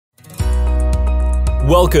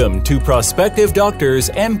Welcome to Prospective Doctors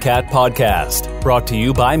MCAT Podcast, brought to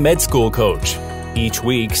you by Med School Coach. Each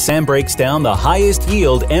week, Sam breaks down the highest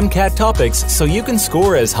yield MCAT topics so you can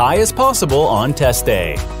score as high as possible on test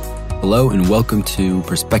day. Hello and welcome to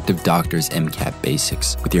Prospective Doctors MCAT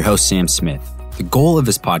Basics with your host, Sam Smith. The goal of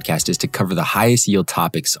this podcast is to cover the highest yield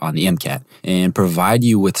topics on the MCAT and provide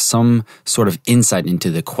you with some sort of insight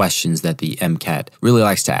into the questions that the MCAT really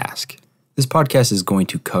likes to ask. This podcast is going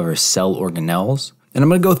to cover cell organelles, and I'm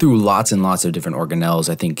going to go through lots and lots of different organelles,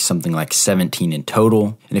 I think something like 17 in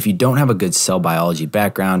total. And if you don't have a good cell biology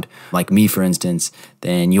background, like me for instance,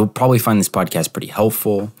 then you'll probably find this podcast pretty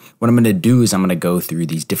helpful. What I'm going to do is I'm going to go through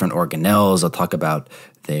these different organelles. I'll talk about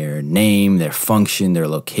their name, their function, their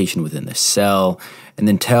location within the cell, and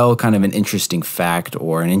then tell kind of an interesting fact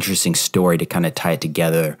or an interesting story to kind of tie it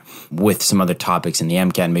together with some other topics in the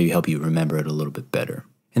MCAT and maybe help you remember it a little bit better.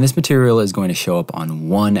 And this material is going to show up on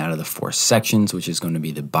one out of the 4 sections, which is going to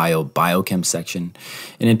be the biochem section.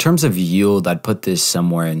 And in terms of yield, I'd put this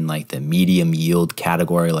somewhere in like the medium yield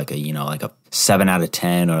category, like a 7 out of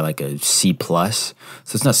 10 or like a C+. So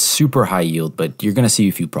it's not super high yield, but you're going to see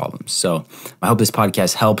a few problems. So I hope this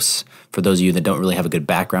podcast helps for those of you that don't really have a good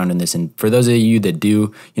background in this. And for those of you that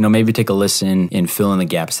do, maybe take a listen and fill in the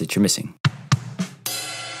gaps that you're missing.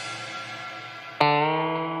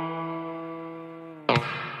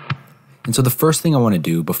 And so the first thing I want to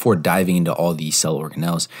do before diving into all these cell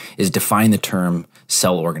organelles is define the term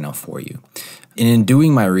cell organelle for you. And in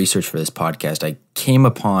doing my research for this podcast, I came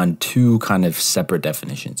upon 2 kind of separate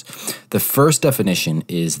definitions. The first definition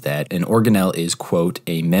is that an organelle is, quote,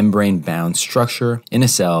 a membrane-bound structure in a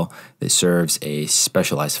cell that serves a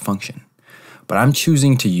specialized function. But I'm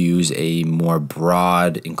choosing to use a more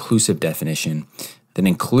broad, inclusive definition that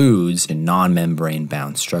includes non-membrane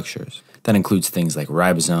bound structures. That includes things like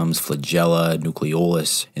ribosomes, flagella,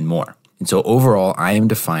 nucleolus, and more. And so overall, I am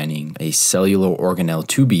defining a cellular organelle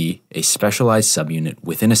to be a specialized subunit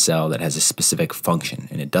within a cell that has a specific function.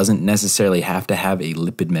 And it doesn't necessarily have to have a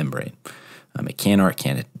lipid membrane. It can or it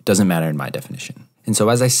can't. It doesn't matter in my definition. And so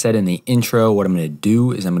as I said in the intro, what I'm going to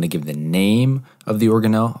do is I'm going to give the name of the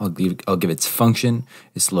organelle. I'll give its function,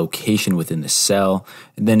 its location within the cell,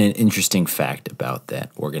 and then an interesting fact about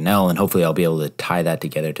that organelle. And hopefully I'll be able to tie that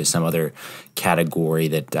together to some other category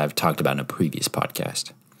that I've talked about in a previous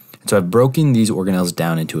podcast. And so I've broken these organelles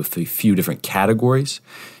down into a few different categories,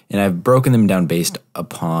 and I've broken them down based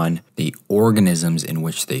upon the organisms in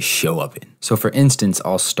which they show up in. So for instance,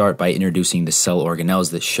 I'll start by introducing the cell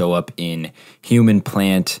organelles that show up in human,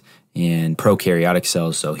 plant, and prokaryotic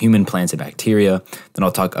cells, so human, plants, and bacteria. Then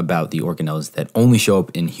I'll talk about the organelles that only show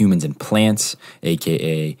up in humans and plants,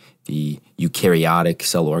 aka the eukaryotic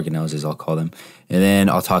cell organelles, as I'll call them. And then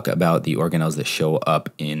I'll talk about the organelles that show up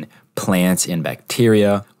in plants and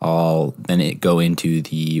bacteria. I'll then go into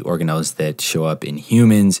the organelles that show up in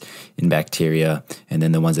humans, in bacteria, and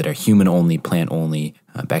then the ones that are human only, plant only,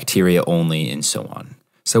 bacteria only, and so on.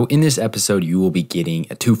 So in this episode, you will be getting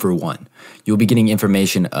a 2-for-1. You'll be getting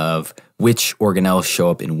information of which organelles show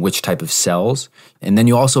up in which type of cells, and then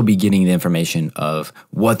you'll also be getting the information of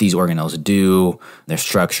what these organelles do, their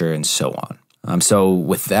structure, and so on. So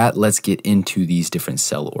with that, let's get into these different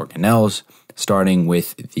cell organelles, starting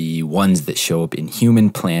with the ones that show up in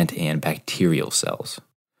human, plant, and bacterial cells.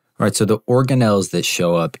 All right, so the organelles that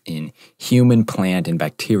show up in human, plant, and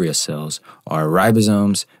bacterial cells are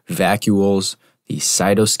ribosomes, vacuoles, the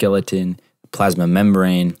cytoskeleton, plasma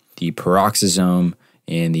membrane, the peroxisome,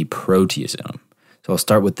 and the proteasome. So I'll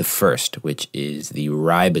start with the first, which is the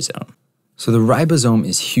ribosome. So the ribosome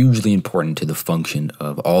is hugely important to the function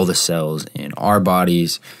of all the cells in our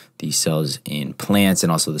bodies, the cells in plants,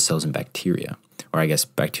 and also the cells in bacteria. Or I guess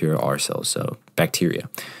bacteria are cells, so bacteria.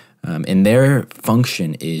 And their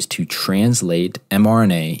function is to translate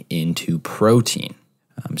mRNA into protein.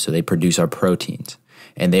 So they produce our proteins.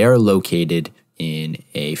 And they are located in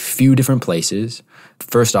a few different places.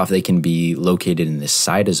 First off, they can be located in the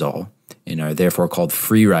cytosol and are therefore called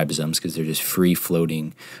free ribosomes because they're just free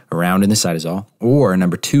floating around in the cytosol. Or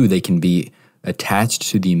number 2, they can be attached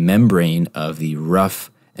to the membrane of the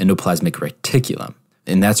rough endoplasmic reticulum.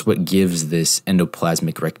 And that's what gives this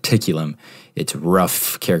endoplasmic reticulum its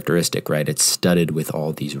rough characteristic, right? It's studded with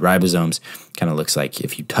all these ribosomes. Kind of looks like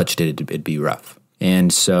if you touched it, it'd be rough.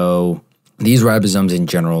 And so these ribosomes in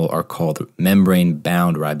general are called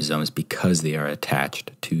membrane-bound ribosomes because they are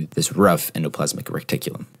attached to this rough endoplasmic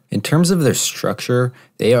reticulum. In terms of their structure,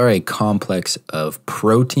 they are a complex of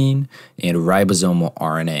protein and ribosomal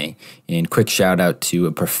RNA. And quick shout out to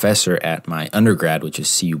a professor at my undergrad, which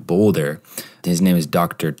is CU Boulder. His name is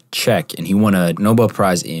Dr. Czech, and he won a Nobel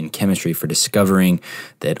Prize in chemistry for discovering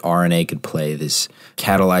that RNA could play this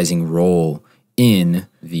catalyzing role in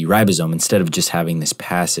the ribosome instead of just having this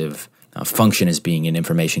passive function as being an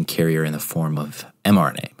information carrier in the form of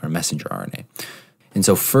mRNA or messenger RNA. And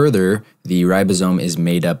so further, the ribosome is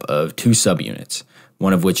made up of two subunits,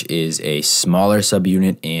 one of which is a smaller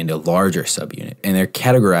subunit and a larger subunit. And they're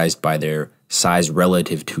categorized by their size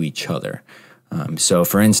relative to each other. So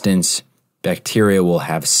for instance, bacteria will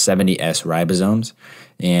have 70S ribosomes,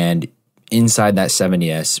 and inside that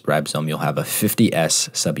 70S ribosome, you'll have a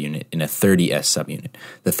 50S subunit and a 30S subunit.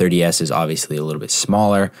 The 30S is obviously a little bit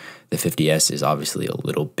smaller. The 50S is obviously a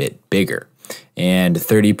little bit bigger. And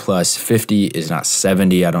 30 plus 50 is not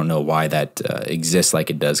 70. I don't know why that exists like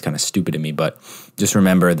it does. Kind of stupid to me. But just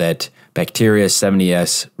remember that bacteria,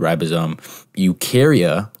 70S ribosome.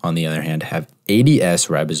 Eukarya, on the other hand, have 80S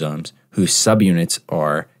ribosomes whose subunits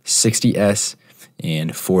are 60S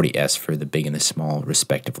and 40S for the big and the small,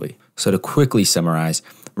 respectively. So to quickly summarize,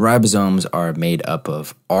 ribosomes are made up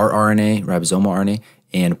of rRNA, ribosomal RNA,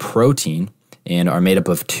 and protein, and are made up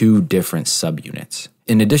of two different subunits.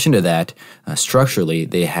 In addition to that, structurally,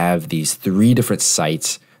 they have these three different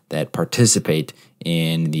sites that participate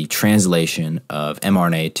in the translation of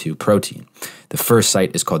mRNA to protein. The first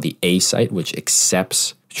site is called the A site, which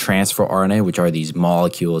accepts transfer RNA, which are these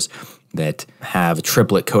molecules that have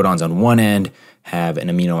triplet codons on one end, have an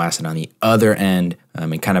amino acid on the other end,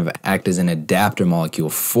 and kind of act as an adapter molecule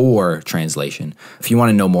for translation. If you want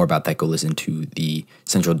to know more about that, go listen to the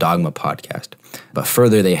Central Dogma podcast. But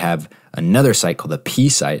further, they have another site called the P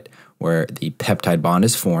site, where the peptide bond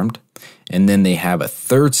is formed. And then they have a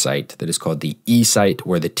third site that is called the E site,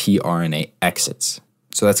 where the tRNA exits.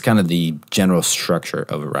 So that's kind of the general structure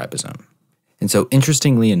of a ribosome. And so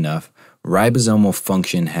interestingly enough, ribosomal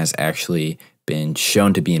function has actually been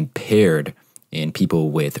shown to be impaired in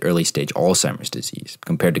people with early stage Alzheimer's disease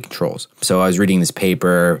compared to controls. So I was reading this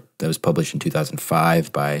paper that was published in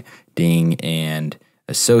 2005 by Ding and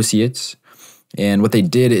Associates. And what they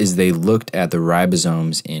did is they looked at the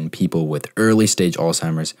ribosomes in people with early stage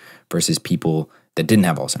Alzheimer's versus people that didn't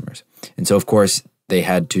have Alzheimer's. And so, of course, they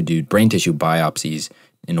had to do brain tissue biopsies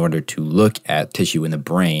in order to look at tissue in the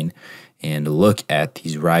brain and look at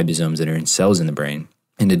these ribosomes that are in cells in the brain.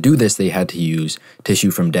 And to do this, they had to use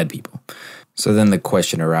tissue from dead people. So then the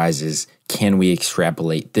question arises, can we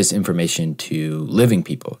extrapolate this information to living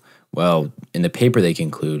people? Well, in the paper they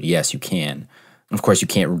conclude, yes, you can. Of course, you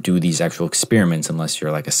can't do these actual experiments unless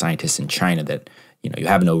you're like a scientist in China that, you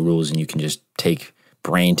have no rules and you can just take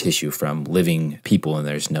brain tissue from living people and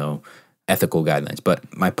there's no ethical guidelines.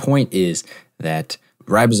 But my point is that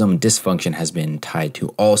ribosome dysfunction has been tied to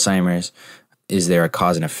Alzheimer's. Is there a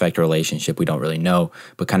cause and effect relationship? We don't really know,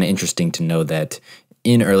 but kind of interesting to know that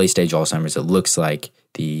in early stage Alzheimer's, it looks like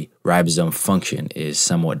the ribosome function is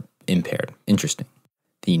somewhat impaired. Interesting.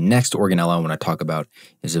 The next organelle I want to talk about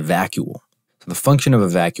is a vacuole. So the function of a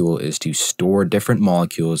vacuole is to store different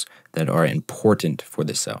molecules that are important for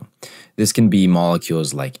the cell. This can be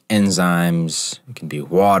molecules like enzymes, it can be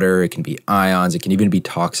water, it can be ions, it can even be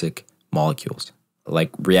toxic molecules, like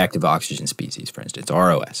reactive oxygen species, for instance,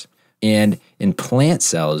 ROS. And in plant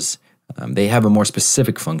cells, they have a more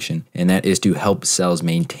specific function, and that is to help cells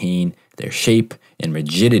maintain their shape and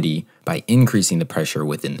rigidity by increasing the pressure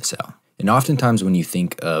within the cell. And oftentimes when you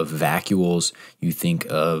think of vacuoles, you think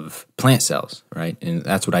of plant cells, right? And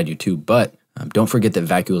that's what I do too. But don't forget that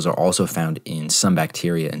vacuoles are also found in some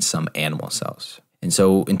bacteria and some animal cells. And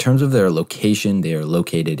so in terms of their location, they are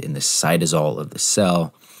located in the cytosol of the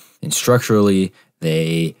cell. And structurally,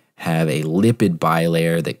 they have a lipid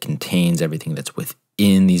bilayer that contains everything that's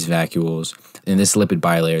within these vacuoles. And this lipid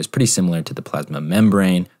bilayer is pretty similar to the plasma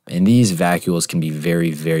membrane. And these vacuoles can be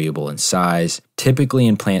very variable in size. Typically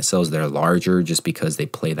in plant cells, they're larger just because they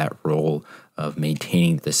play that role of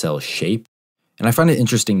maintaining the cell's shape. And I find it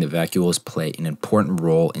interesting that vacuoles play an important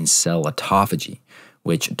role in cell autophagy,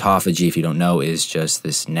 which autophagy, if you don't know, is just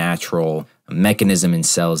this natural mechanism in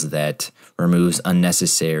cells that removes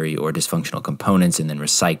unnecessary or dysfunctional components and then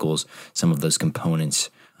recycles some of those components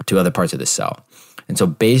to other parts of the cell. And so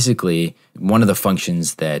basically, one of the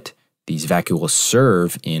functions that these vacuoles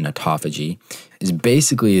serve in autophagy is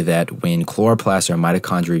basically that when chloroplasts or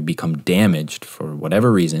mitochondria become damaged for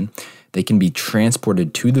whatever reason, they can be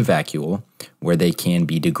transported to the vacuole where they can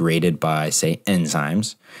be degraded by, say,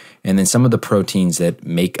 enzymes. And then some of the proteins that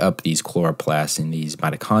make up these chloroplasts and these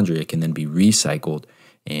mitochondria can then be recycled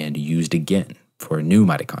and used again. for new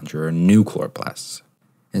mitochondria or new chloroplasts.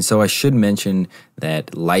 And so I should mention that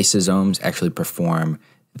lysosomes actually perform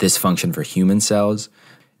this function for human cells.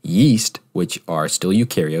 Yeast, which are still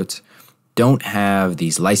eukaryotes, don't have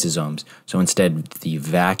these lysosomes, so instead the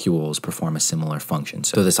vacuoles perform a similar function.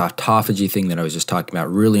 So this autophagy thing that I was just talking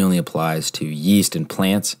about really only applies to yeast and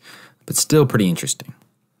plants, but still pretty interesting.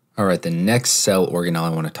 All right, the next cell organelle I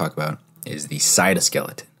want to talk about is the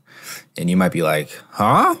cytoskeleton. And you might be like,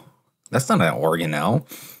 huh? That's not an organelle.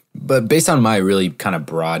 But based on my really kind of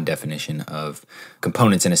broad definition of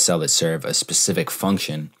components in a cell that serve a specific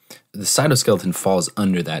function, the cytoskeleton falls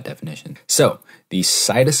under that definition. So the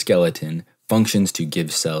cytoskeleton functions to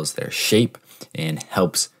give cells their shape and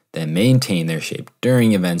helps them maintain their shape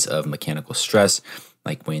during events of mechanical stress,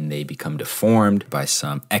 like when they become deformed by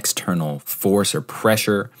some external force or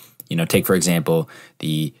pressure. Take, for example,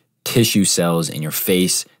 the tissue cells in your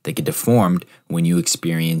face that get deformed when you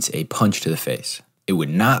experience a punch to the face. It would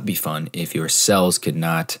not be fun if your cells could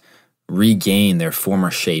not regain their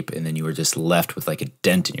former shape and then you were just left with like a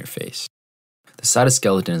dent in your face. The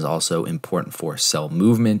cytoskeleton is also important for cell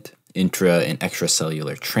movement, intra and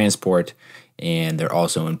extracellular transport, and they're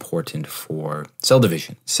also important for cell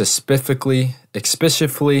division. Specifically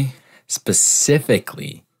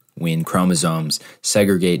when chromosomes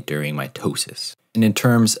segregate during mitosis. And in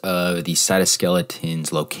terms of the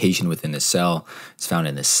cytoskeleton's location within the cell, it's found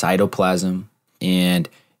in the cytoplasm. And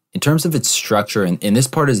in terms of its structure, and this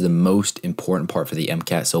part is the most important part for the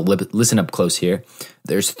MCAT, so listen up close here.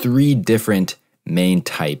 There's 3 different main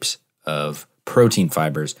types of protein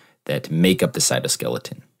fibers that make up the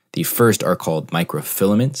cytoskeleton. The first are called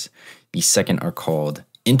microfilaments, the second are called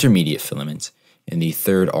intermediate filaments, and the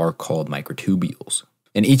third are called microtubules.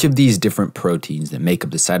 And each of these different proteins that make up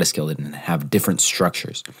the cytoskeleton have different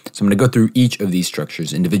structures. So I'm going to go through each of these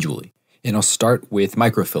structures individually. And I'll start with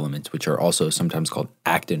microfilaments, which are also sometimes called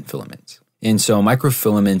actin filaments. And so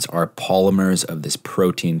microfilaments are polymers of this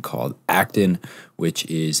protein called actin, which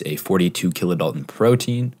is a 42 kilodalton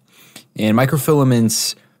protein. And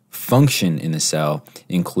microfilaments' function in the cell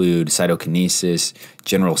include cytokinesis,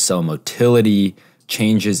 general cell motility,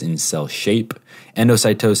 changes in cell shape,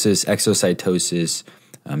 endocytosis, exocytosis,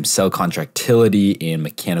 cell contractility, and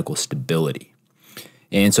mechanical stability.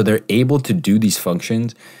 And so they're able to do these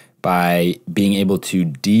functions by being able to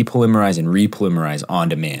depolymerize and repolymerize on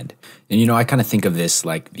demand. And, I kind of think of this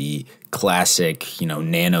like the classic,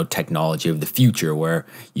 nanotechnology of the future where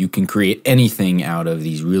you can create anything out of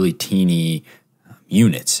these really teeny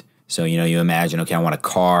units. So, you imagine, okay, I want a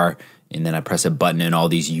car, and then I press a button and all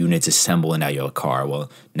these units assemble and now you have a car.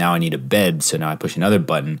 Well, now I need a bed, so now I push another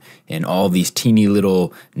button and all these teeny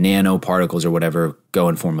little nanoparticles or whatever go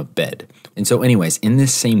and form a bed. And so anyways, in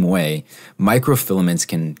this same way, microfilaments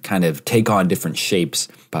can kind of take on different shapes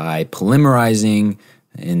by polymerizing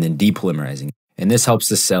and then depolymerizing. And this helps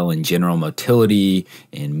the cell in general motility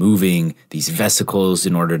and moving these vesicles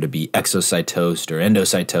in order to be exocytosed or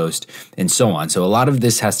endocytosed and so on. So a lot of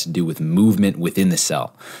this has to do with movement within the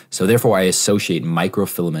cell. So therefore I associate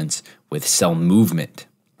microfilaments with cell movement.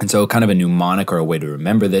 And so kind of a mnemonic or a way to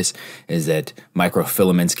remember this is that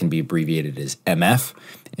microfilaments can be abbreviated as MF.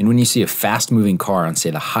 And when you see a fast-moving car on, say,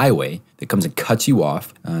 the highway that comes and cuts you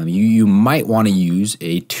off, you might want to use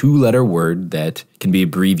a 2-letter word that can be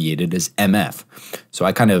abbreviated as MF. So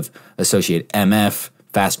I kind of associate MF,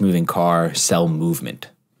 fast-moving car, cell movement,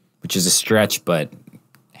 which is a stretch, but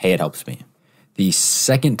hey, it helps me. The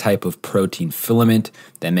second type of protein filament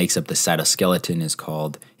that makes up the cytoskeleton is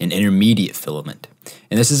called an intermediate filament.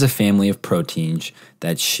 And this is a family of proteins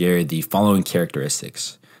that share the following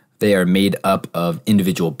characteristics. They are made up of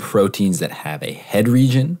individual proteins that have a head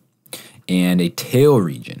region and a tail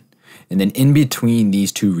region. And then in between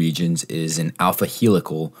these two regions is an alpha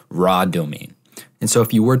helical rod domain. And so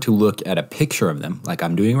if you were to look at a picture of them, like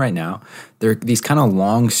I'm doing right now, they're these kind of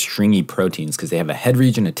long stringy proteins because they have a head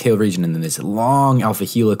region, a tail region, and then this long alpha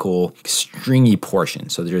helical stringy portion.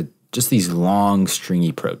 So they're just these long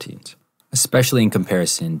stringy proteins, especially in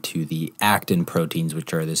comparison to the actin proteins,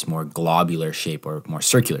 which are this more globular shape or more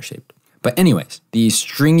circular shape. But anyways, these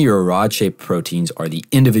stringy or rod-shaped proteins are the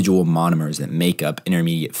individual monomers that make up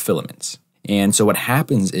intermediate filaments. And so what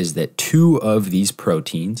happens is that 2 of these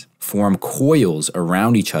proteins form coils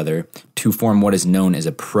around each other to form what is known as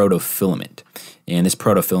a protofilament. And this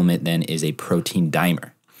protofilament then is a protein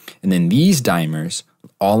dimer. And then these dimers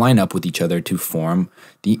all line up with each other to form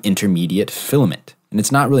the intermediate filament. And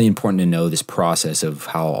it's not really important to know this process of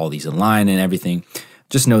how all these align and everything.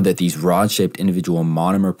 Just know that these rod-shaped individual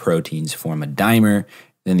monomer proteins form a dimer,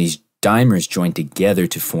 then these dimers join together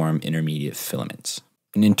to form intermediate filaments.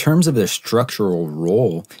 And in terms of their structural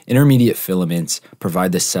role, intermediate filaments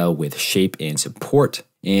provide the cell with shape and support,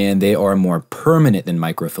 and they are more permanent than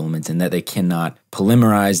microfilaments in that they cannot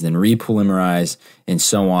polymerize, then repolymerize, and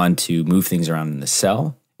so on to move things around in the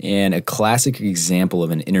cell. And a classic example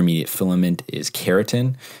of an intermediate filament is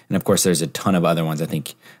keratin. And of course, there's a ton of other ones. I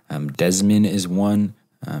think desmin is one.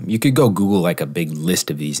 You could go Google like a big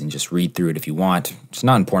list of these and just read through it if you want. It's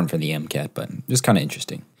not important for the MCAT, but just kind of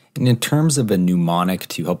interesting. And in terms of a mnemonic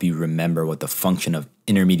to help you remember what the function of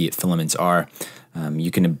intermediate filaments are,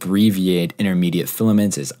 you can abbreviate intermediate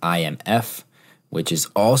filaments as IMF, which is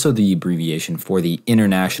also the abbreviation for the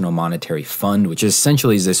International Monetary Fund, which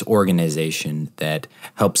essentially is this organization that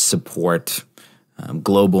helps support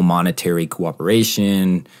global monetary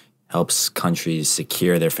cooperation, helps countries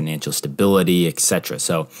secure their financial stability, etc.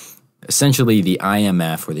 So essentially, the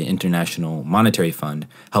IMF, or the International Monetary Fund,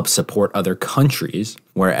 helps support other countries,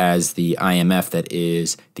 whereas the IMF, that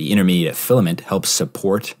is the intermediate filament, helps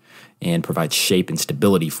support and provide shape and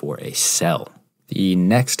stability for a cell. The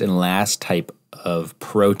next and last type of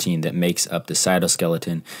protein that makes up the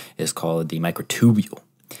cytoskeleton is called the microtubule.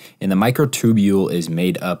 And the microtubule is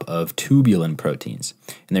made up of tubulin proteins.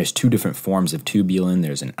 And there's two different forms of tubulin.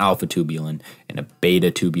 There's an alpha tubulin and a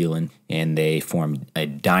beta tubulin, and they form a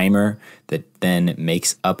dimer that then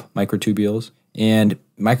makes up microtubules. And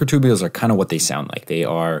microtubules are kind of what they sound like. They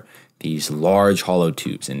are these large hollow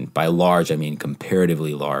tubes, and by large I mean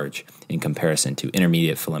comparatively large in comparison to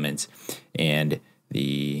intermediate filaments and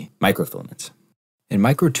the microfilaments. And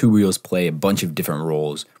microtubules play a bunch of different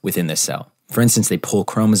roles within the cell. For instance, they pull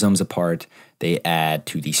chromosomes apart, they add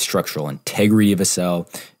to the structural integrity of a cell,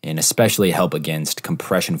 and especially help against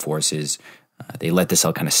compression forces. They let the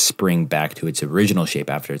cell kind of spring back to its original shape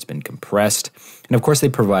after it's been compressed. And of course, they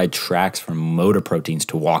provide tracks for motor proteins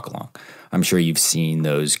to walk along. I'm sure you've seen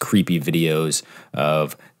those creepy videos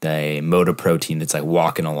of the motor protein that's like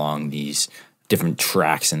walking along these different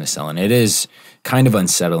tracks in the cell. And it is kind of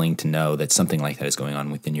unsettling to know that something like that is going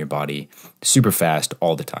on within your body super fast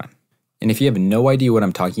all the time. And if you have no idea what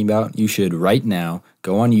I'm talking about, you should right now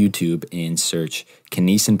go on YouTube and search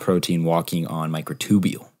kinesin protein walking on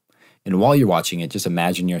microtubule. And while you're watching it, just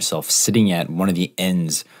imagine yourself sitting at one of the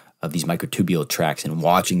ends of these microtubule tracks and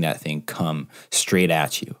watching that thing come straight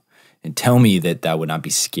at you. And tell me that that would not be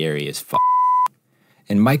scary as fuck.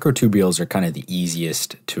 And microtubules are kind of the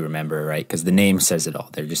easiest to remember, right? Because the name says it all.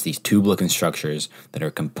 They're just these tube-looking structures that are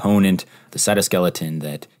a component of the cytoskeleton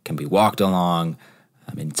that can be walked along,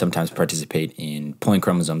 and sometimes participate in pulling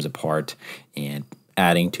chromosomes apart and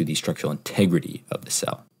adding to the structural integrity of the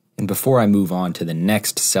cell. And before I move on to the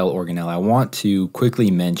next cell organelle, I want to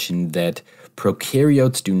quickly mention that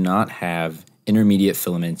prokaryotes do not have intermediate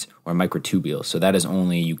filaments or microtubules. So that is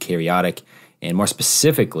only eukaryotic, and more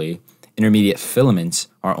specifically, intermediate filaments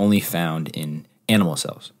are only found in animal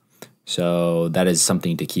cells. So that is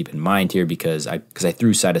something to keep in mind here because I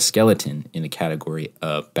threw cytoskeleton in the category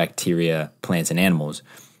of bacteria, plants, and animals.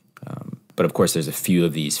 But of course, there's a few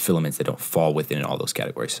of these filaments that don't fall within all those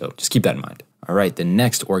categories. So just keep that in mind. All right, the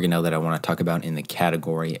next organelle that I want to talk about in the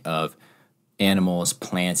category of animals,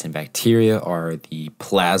 plants, and bacteria are the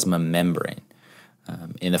plasma membrane.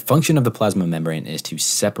 And the function of the plasma membrane is to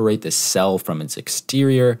separate the cell from its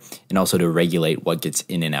exterior and also to regulate what gets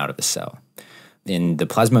in and out of the cell. And the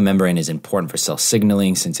plasma membrane is important for cell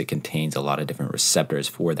signaling since it contains a lot of different receptors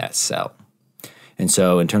for that cell. And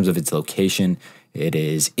so in terms of its location, it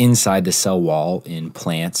is inside the cell wall in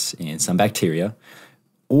plants and some bacteria,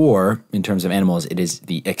 or in terms of animals, it is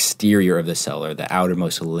the exterior of the cell or the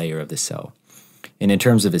outermost layer of the cell. And in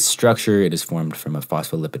terms of its structure, it is formed from a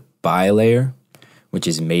phospholipid bilayer, which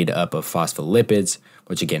is made up of phospholipids,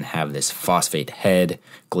 which again have this phosphate head,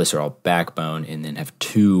 glycerol backbone, and then have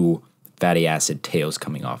two fatty acid tails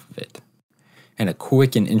coming off of it. And a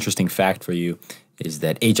quick and interesting fact for you is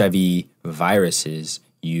that HIV viruses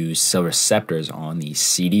use cell receptors on the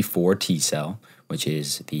CD4 T cell, which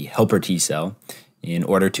is the helper T cell, in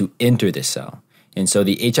order to enter the cell. And so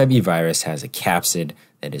the HIV virus has a capsid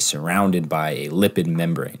that is surrounded by a lipid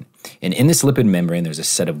membrane. And in this lipid membrane, there's a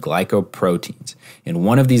set of glycoproteins. And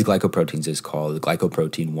one of these glycoproteins is called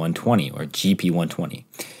glycoprotein 120 or GP120.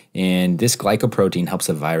 And this glycoprotein helps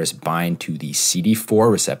the virus bind to the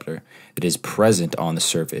CD4 receptor that is present on the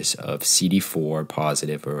surface of CD4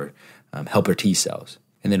 positive or helper T cells.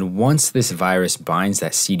 And then once this virus binds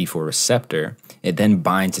that CD4 receptor, it then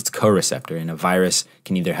binds its co-receptor. And a virus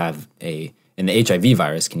can either have and the HIV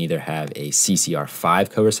virus can either have a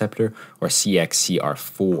CCR5 co-receptor or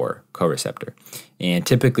CXCR4 co-receptor. And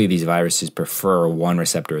typically these viruses prefer one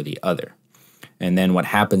receptor or the other. And then what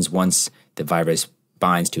happens once the virus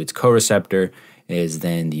binds to its co-receptor, is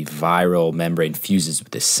then the viral membrane fuses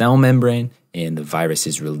with the cell membrane, and the virus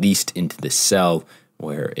is released into the cell,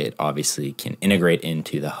 where it obviously can integrate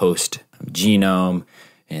into the host genome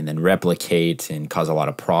and then replicate and cause a lot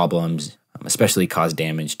of problems, especially cause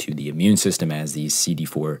damage to the immune system, as these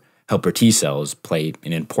CD4 helper T cells play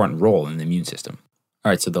an important role in the immune system. All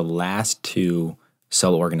right, so the last two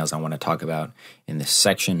cell organelles I want to talk about in this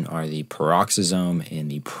section are the peroxisome and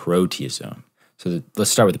the proteasome. So let's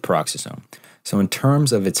start with the peroxisome. So in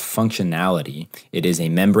terms of its functionality, it is a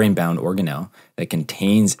membrane-bound organelle that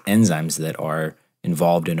contains enzymes that are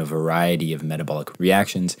involved in a variety of metabolic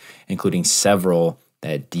reactions, including several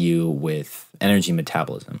that deal with energy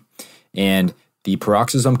metabolism. And the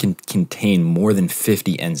peroxisome can contain more than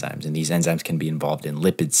 50 enzymes, and these enzymes can be involved in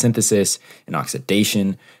lipid synthesis and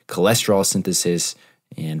oxidation, cholesterol synthesis,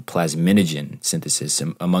 and plasminogen synthesis,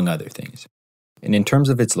 among other things. And in terms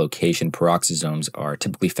of its location, peroxisomes are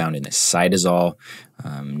typically found in the cytosol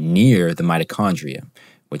near the mitochondria,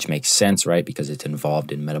 which makes sense, right, because it's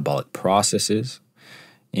involved in metabolic processes.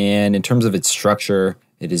 And in terms of its structure,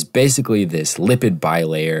 it is basically this lipid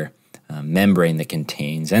bilayer membrane that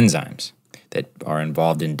contains enzymes that are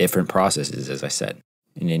involved in different processes, as I said.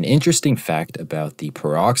 And an interesting fact about the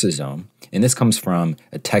peroxisome, and this comes from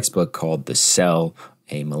a textbook called The Cell,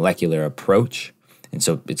 A Molecular Approach, and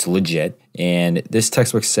so it's legit. And this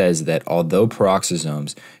textbook says that although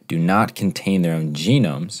peroxisomes do not contain their own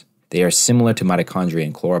genomes, they are similar to mitochondria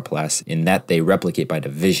and chloroplasts in that they replicate by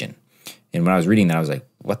division. And when I was reading that, I was like,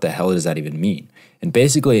 what the hell does that even mean? And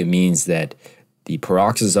basically it means that the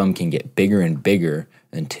peroxisome can get bigger and bigger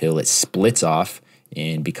until it splits off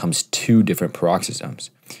and becomes two different peroxisomes.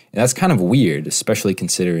 And that's kind of weird, especially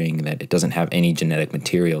considering that it doesn't have any genetic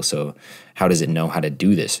material. So how does it know how to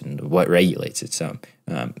do this and what regulates it? So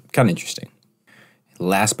kind of interesting.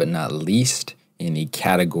 Last but not least, in the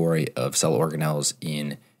category of cell organelles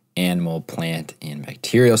in animal, plant, and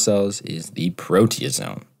bacterial cells is the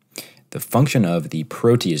proteasome. The function of the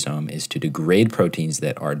proteasome is to degrade proteins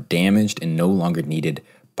that are damaged and no longer needed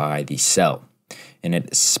by the cell. And it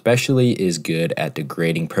especially is good at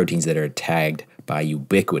degrading proteins that are tagged by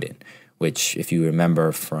ubiquitin, which, if you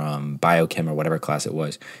remember from biochem or whatever class it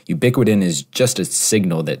was, ubiquitin is just a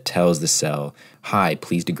signal that tells the cell, hi,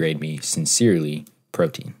 please degrade me, sincerely,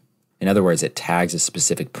 protein. In other words, it tags a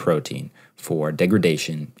specific protein for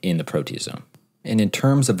degradation in the proteasome. And in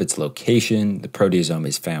terms of its location, the proteasome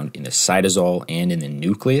is found in the cytosol and in the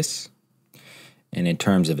nucleus. And in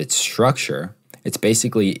terms of its structure, it's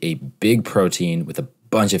basically a big protein with a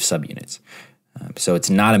bunch of subunits. So it's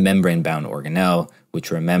not a membrane-bound organelle, which,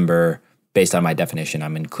 remember, based on my definition,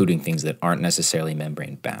 I'm including things that aren't necessarily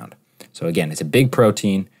membrane-bound. So again, it's a big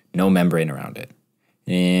protein, no membrane around it.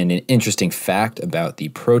 And an interesting fact about the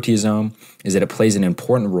proteasome is that it plays an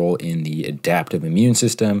important role in the adaptive immune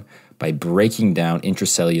system by breaking down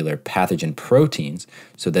intracellular pathogen proteins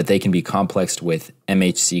so that they can be complexed with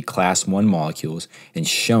MHC class I molecules and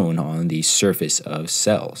shown on the surface of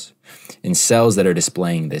cells. And cells that are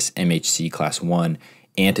displaying this MHC class I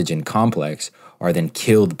antigen complex are then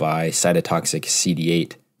killed by cytotoxic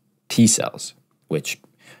CD8 T cells, which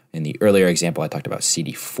in the earlier example I talked about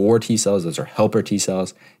CD4 T cells. Those are helper T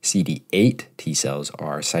cells. CD8 T cells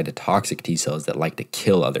are cytotoxic T cells that like to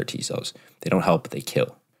kill other T cells. They don't help, they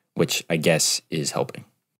kill, which I guess is helping.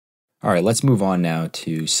 All right, let's move on now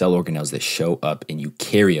to cell organelles that show up in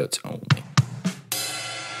eukaryotes only.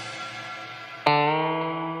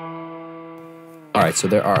 All right, so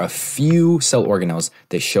there are a few cell organelles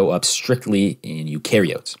that show up strictly in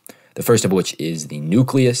eukaryotes. The first of which is the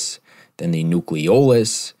nucleus, then the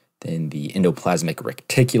nucleolus, then the endoplasmic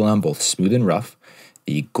reticulum, both smooth and rough,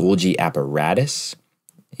 the Golgi apparatus,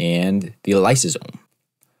 and the lysosome.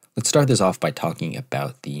 Let's start this off by talking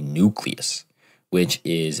about the nucleus, which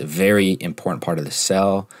is a very important part of the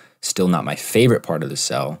cell, still not my favorite part of the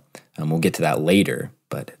cell. We'll get to that later,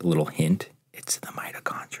 but a little hint, it's the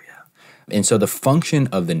mitochondria. And so the function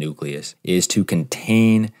of the nucleus is to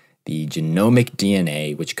contain the genomic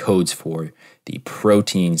DNA, which codes for the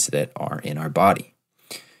proteins that are in our body.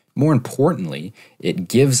 More importantly, it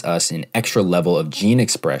gives us an extra level of gene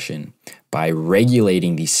expression by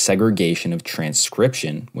regulating the segregation of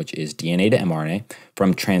transcription, which is DNA to mRNA,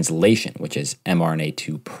 from translation, which is mRNA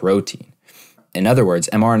to protein. In other words,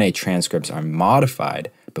 mRNA transcripts are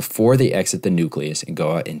modified before they exit the nucleus and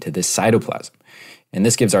go out into the cytoplasm. And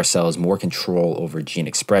this gives our cells more control over gene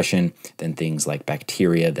expression than things like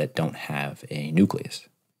bacteria that don't have a nucleus.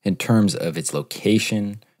 In terms of its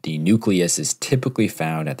location, the nucleus is typically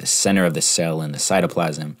found at the center of the cell in the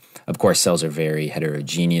cytoplasm. Of course, cells are very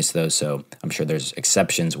heterogeneous though, so I'm sure there's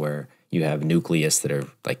exceptions where you have nucleus that are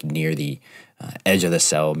like near the edge of the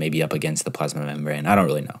cell, maybe up against the plasma membrane. I don't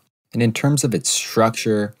really know. And in terms of its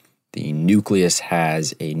structure, the nucleus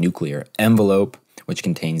has a nuclear envelope, which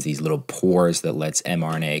contains these little pores that lets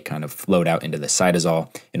mRNA kind of float out into the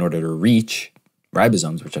cytosol in order to reach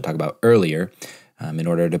ribosomes, which I talked about earlier, in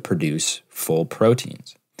order to produce full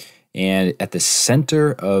proteins. And at the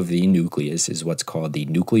center of the nucleus is what's called the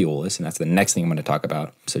nucleolus, and that's the next thing I'm going to talk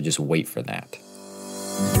about, so just wait for that.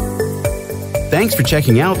 Thanks for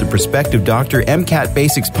checking out the Prospective Doctor MCAT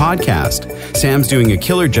Basics podcast. Sam's doing a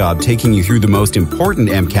killer job taking you through the most important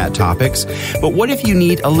MCAT topics, but what if you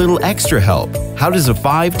need a little extra help? How does a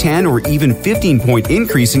 5, 10, or even 15-point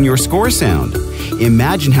increase in your score sound?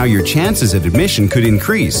 Imagine how your chances at admission could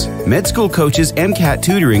increase. Med School Coach's MCAT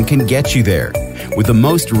tutoring can get you there. With the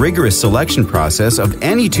most rigorous selection process of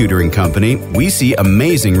any tutoring company, we see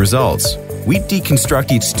amazing results. We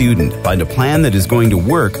deconstruct each student, find a plan that is going to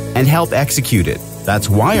work, and help execute it. That's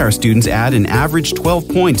why our students add an average 12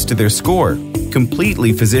 points to their score.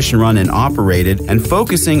 Completely physician-run and operated, and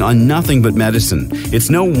focusing on nothing but medicine. It's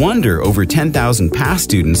no wonder over 10,000 past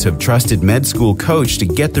students have trusted Med School Coach to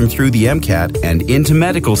get them through the MCAT and into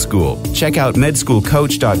medical school. Check out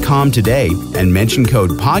medschoolcoach.com today and mention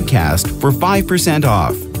code PODCAST for 5%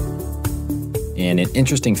 off. And an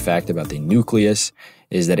interesting fact about the nucleus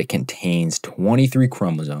is that it contains 23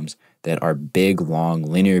 chromosomes that are big, long,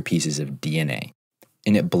 linear pieces of DNA.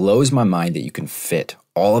 And it blows my mind that you can fit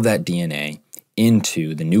all of that DNA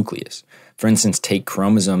into the nucleus. For instance, take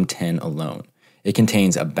chromosome 10 alone. It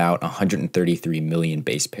contains about 133 million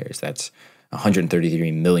base pairs. That's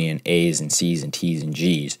 133 million A's and C's and T's and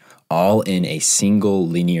G's, all in a single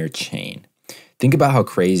linear chain. Think about how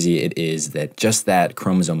crazy it is that just that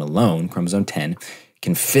chromosome alone, chromosome 10,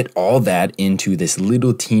 can fit all that into this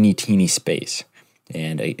little teeny space.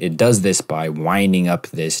 And it does this by winding up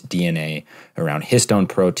this DNA around histone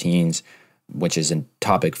proteins, which is a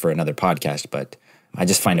topic for another podcast, but I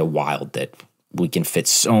just find it wild that we can fit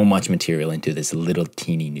so much material into this little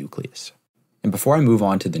teeny nucleus. And before I move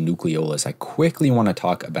on to the nucleolus, I quickly want to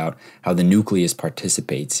talk about how the nucleus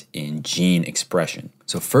participates in gene expression.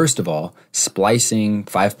 So first of all, splicing,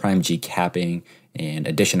 5' G capping, and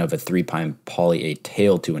addition of a 3' poly A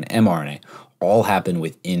tail to an mRNA all happen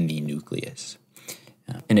within the nucleus.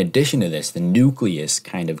 In addition to this, the nucleus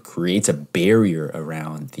kind of creates a barrier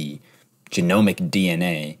around the genomic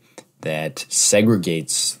DNA that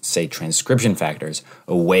segregates, say, transcription factors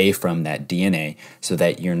away from that DNA so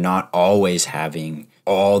that you're not always having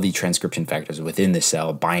all the transcription factors within the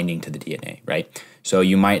cell binding to the DNA, right? So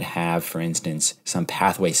you might have, for instance, some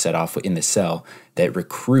pathway set off in the cell that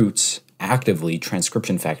recruits actively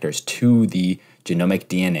transcription factors to the genomic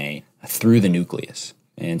DNA through the nucleus.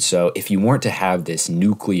 And so if you weren't to have this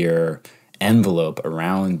nuclear envelope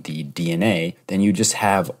around the DNA, then you just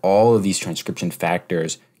have all of these transcription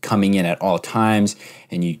factors coming in at all times,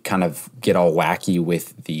 and you kind of get all wacky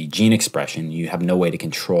with the gene expression. You have no way to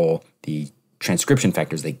control the transcription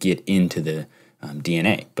factors that get into the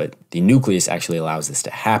DNA. But the nucleus actually allows this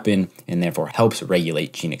to happen and therefore helps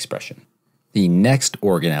regulate gene expression. The next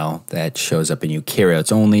organelle that shows up in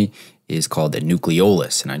eukaryotes only is called the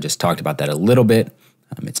nucleolus, and I just talked about that a little bit.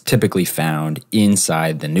 It's typically found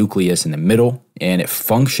inside the nucleus in the middle, and it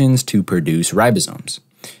functions to produce ribosomes.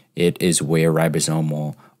 It is where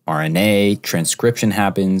ribosomal RNA transcription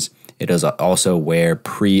happens. It is also where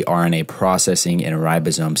pre-RNA processing and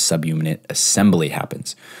ribosome subunit assembly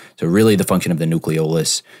happens. So really the function of the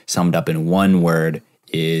nucleolus, summed up in one word,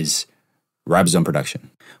 is ribosome production,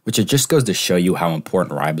 which it just goes to show you how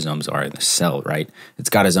important ribosomes are in the cell, right? It's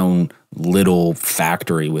got its own little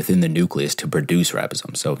factory within the nucleus to produce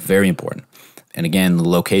ribosomes, so very important. And again, the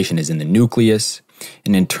location is in the nucleus.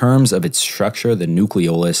 And in terms of its structure, the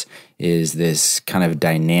nucleolus is this kind of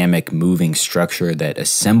dynamic moving structure that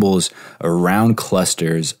assembles around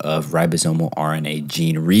clusters of ribosomal RNA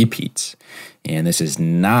gene repeats. And this is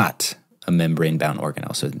not a membrane-bound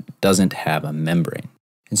organelle, so it doesn't have a membrane.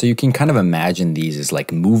 And so you can kind of imagine these as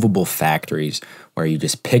like movable factories where you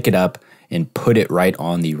just pick it up and put it right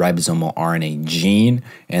on the ribosomal RNA gene,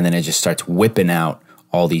 and then it just starts whipping out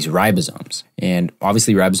all these ribosomes. And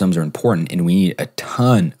obviously ribosomes are important, and we need a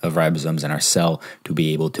ton of ribosomes in our cell to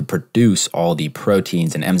be able to produce all the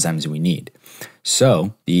proteins and enzymes we need.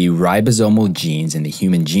 So the ribosomal genes in the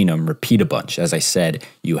human genome repeat a bunch. As I said,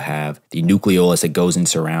 you have the nucleolus that goes and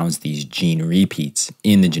surrounds these gene repeats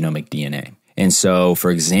in the genomic DNA. And so,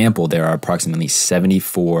 for example, there are approximately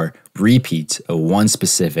 74 repeats of one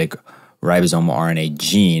specific ribosomal RNA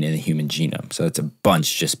gene in the human genome. So it's a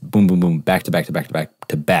bunch, just boom, boom, boom, back to back to back to back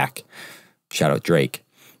to back. Shout out Drake.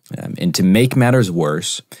 And to make matters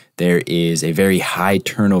worse, there is a very high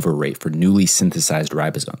turnover rate for newly synthesized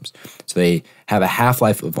ribosomes. So they have a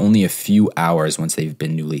half-life of only a few hours once they've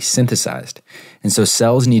been newly synthesized. And so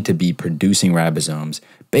cells need to be producing ribosomes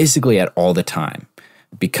basically at all the time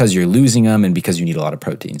because you're losing them and because you need a lot of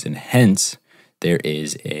proteins. And hence, there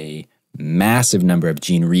is a massive number of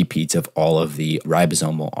gene repeats of all of the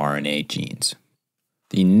ribosomal RNA genes.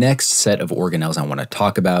 The next set of organelles I want to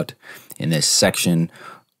talk about in this section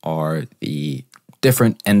are the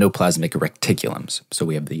different endoplasmic reticulums. So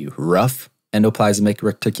we have the rough endoplasmic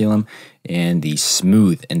reticulum and the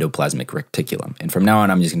smooth endoplasmic reticulum. And from now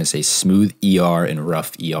on, I'm just going to say smooth ER and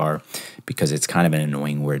rough ER because it's kind of an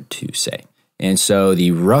annoying word to say. And so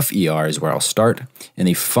the rough ER is where I'll start. And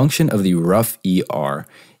the function of the rough ER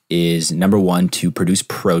is, number one, to produce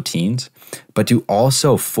proteins, but to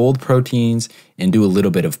also fold proteins and do a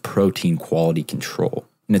little bit of protein quality control.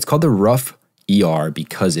 And it's called the rough ER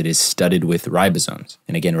because it is studded with ribosomes.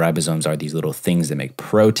 And again, ribosomes are these little things that make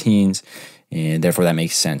proteins, and therefore that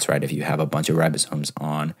makes sense, right? If you have a bunch of ribosomes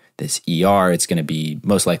on this ER, it's going to be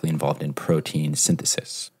most likely involved in protein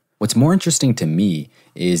synthesis. What's more interesting to me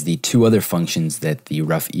is the two other functions that the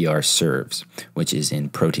rough ER serves, which is in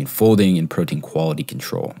protein folding and protein quality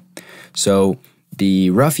control. So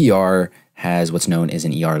the rough ER has what's known as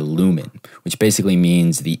an ER lumen, which basically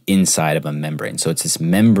means the inside of a membrane. So it's this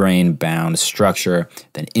membrane-bound structure.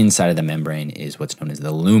 Then inside of the membrane is what's known as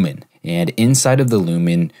the lumen. And inside of the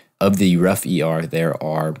lumen of the rough ER, there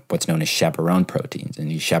are what's known as chaperone proteins. And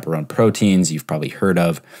these chaperone proteins, you've probably heard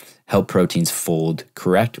of, help proteins fold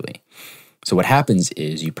correctly. So what happens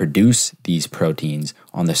is you produce these proteins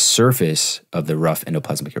on the surface of the rough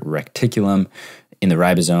endoplasmic reticulum in the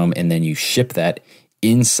ribosome, and then you ship that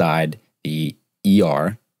inside the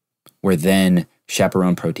ER, where then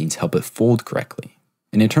chaperone proteins help it fold correctly.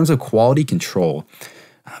 And in terms of quality control,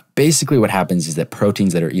 basically what happens is that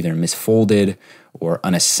proteins that are either misfolded or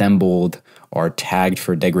unassembled are tagged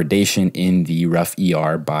for degradation in the rough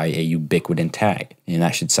ER by a ubiquitin tag. And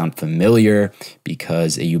that should sound familiar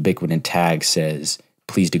because a ubiquitin tag says,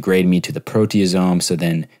 please degrade me to the proteasome. So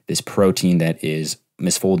then this protein that is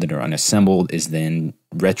misfolded or unassembled is then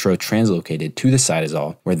retrotranslocated to the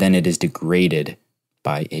cytosol, where then it is degraded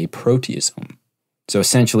by a proteasome. So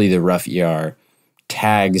essentially the rough ER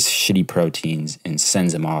tags shitty proteins and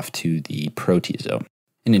sends them off to the proteasome.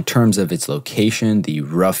 And in terms of its location, the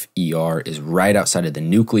rough ER is right outside of the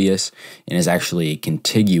nucleus and is actually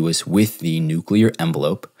contiguous with the nuclear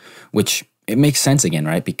envelope, which it makes sense again,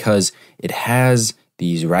 right? Because it has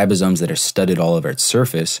these ribosomes that are studded all over its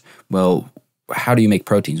surface. Well, how do you make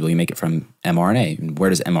proteins? Well, you make it from mRNA. And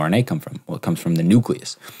where does mRNA come from? Well, it comes from the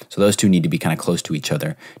nucleus. So those two need to be kind of close to each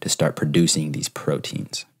other to start producing these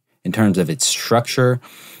proteins. In terms of its structure,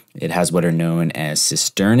 it has what are known as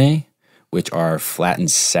cisternae, which are flattened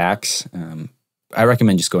sacs. I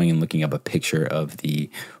recommend just going and looking up a picture of the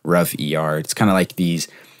rough ER. It's kind of like these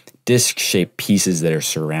disc-shaped pieces that are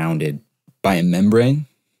surrounded by a membrane.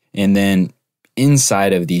 And then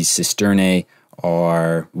inside of these cisternae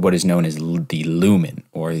are what is known as the lumen,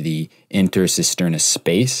 or the intercisternous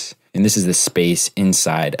space. And this is the space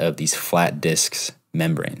inside of these flat discs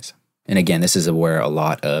membranes. And again, this is where a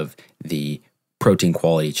lot of the protein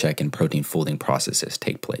quality check and protein folding processes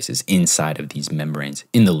take place, is inside of these membranes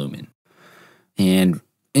in the lumen. And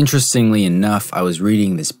interestingly enough, I was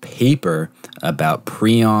reading this paper about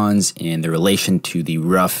prions and the relation to the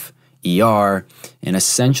rough ER, and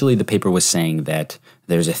essentially the paper was saying that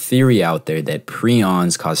there's a theory out there that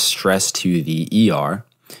prions cause stress to the ER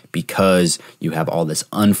because you have all this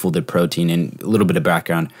unfolded protein. And a little bit of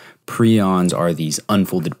background, prions are these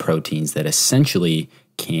unfolded proteins that essentially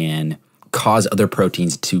can cause other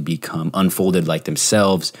proteins to become unfolded like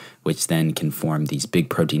themselves, which then can form these big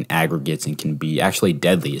protein aggregates and can be actually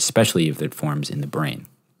deadly, especially if it forms in the brain.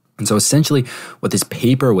 And so essentially what this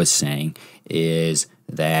paper was saying is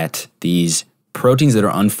that these proteins that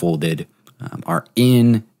are unfolded are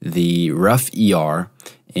in the rough ER,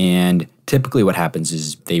 and typically what happens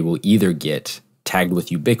is they will either get tagged with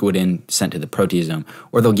ubiquitin, sent to the proteasome,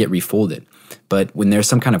 or they'll get refolded. But when there's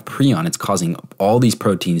some kind of prion, it's causing all these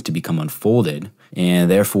proteins to become unfolded, and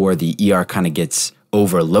therefore the ER kind of gets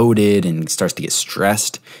overloaded and starts to get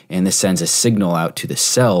stressed, and this sends a signal out to the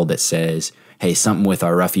cell that says, hey, something with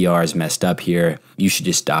our rough ER is messed up here, you should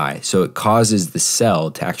just die. So it causes the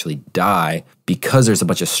cell to actually die because there's a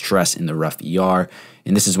bunch of stress in the rough ER,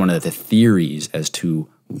 and this is one of the theories as to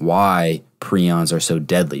why prions are so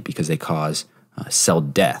deadly, because they cause cell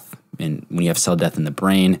death. And when you have cell death in the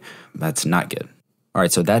brain, that's not good. All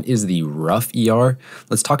right, so that is the rough ER.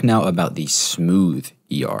 Let's talk now about the smooth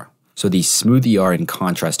ER. So the smooth ER, in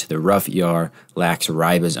contrast to the rough ER, lacks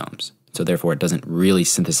ribosomes. So therefore, it doesn't really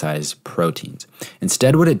synthesize proteins.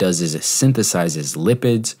 Instead, what it does is it synthesizes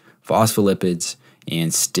lipids, phospholipids,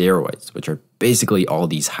 and steroids, which are basically all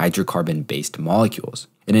these hydrocarbon-based molecules.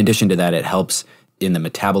 In addition to that, it helps in the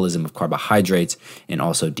metabolism of carbohydrates and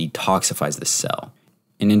also detoxifies the cell.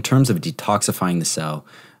 And in terms of detoxifying the cell,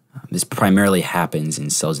 this primarily happens in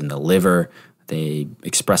cells in the liver. They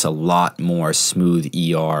express a lot more smooth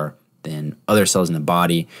ER than other cells in the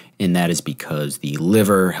body, and that is because the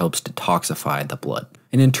liver helps detoxify the blood.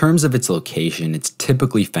 And in terms of its location, it's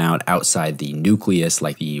typically found outside the nucleus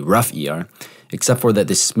like the rough ER, except for that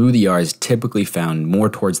the smooth ER is typically found more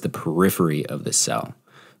towards the periphery of the cell.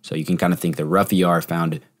 So you can kind of think the rough ER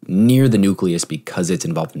found near the nucleus because it's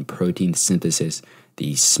involved in protein synthesis.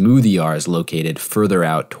 The smooth ER is located further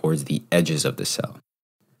out towards the edges of the cell.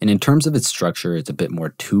 And in terms of its structure, it's a bit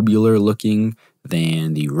more tubular looking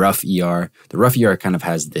than the rough ER. The rough ER kind of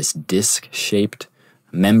has this disc-shaped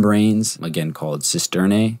membranes, again called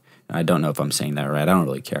cisternae. I don't know if I'm saying that right. I don't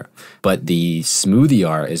really care. But the smooth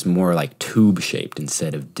ER is more like tube-shaped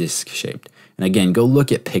instead of disc-shaped. And again, go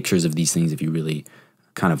look at pictures of these things if you really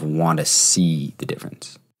kind of want to see the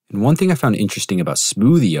difference. And one thing I found interesting about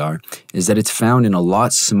smooth ER is that it's found in a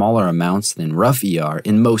lot smaller amounts than rough ER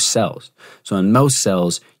in most cells. So in most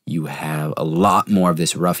cells, you have a lot more of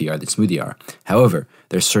this rough ER than smooth ER. However,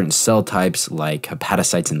 there's certain cell types like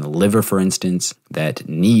hepatocytes in the liver, for instance, that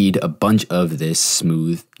need a bunch of this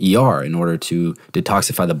smooth ER in order to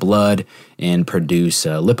detoxify the blood and produce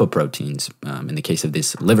lipoproteins in the case of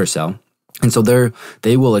this liver cell. And so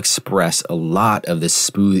they will express a lot of this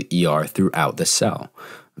smooth ER throughout the cell.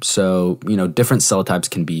 So, different cell types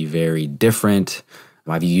can be very different.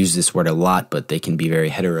 I've used this word a lot, but they can be very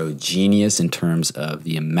heterogeneous in terms of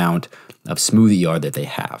the amount of smooth ER that they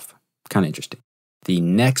have. Kind of interesting. The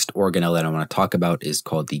next organelle that I want to talk about is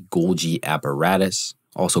called the Golgi apparatus,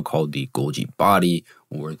 also called the Golgi body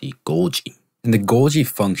or the Golgi. And the Golgi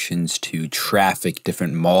functions to traffic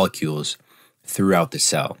different molecules throughout the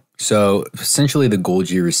cell. So essentially the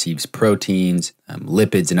Golgi receives proteins,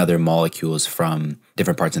 lipids, and other molecules from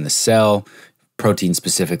different parts in the cell, proteins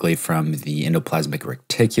specifically from the endoplasmic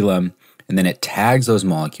reticulum, and then it tags those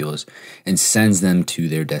molecules and sends them to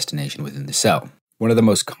their destination within the cell. One of the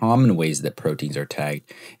most common ways that proteins are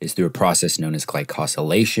tagged is through a process known as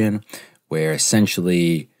glycosylation, where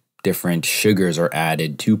essentially different sugars are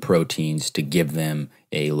added to proteins to give them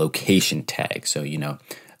a location tag. So,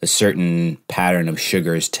 a certain pattern of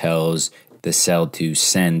sugars tells the cell to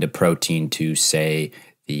send a protein to, say,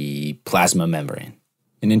 the plasma membrane.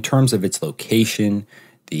 And in terms of its location,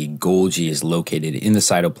 the Golgi is located in the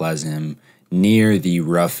cytoplasm near the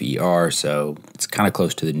rough ER, so it's kind of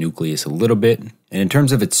close to the nucleus a little bit. And in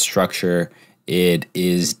terms of its structure, it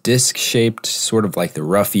is disc-shaped, sort of like the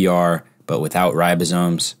rough ER, but without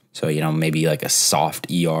ribosomes. So, maybe like a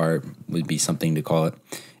soft ER would be something to call it.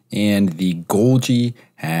 And the Golgi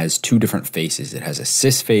has two different faces. It has a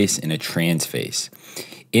cis face and a trans face.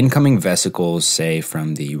 Incoming vesicles, say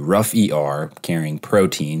from the rough ER carrying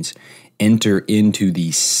proteins, enter into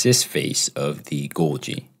the cis face of the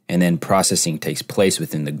Golgi. And then processing takes place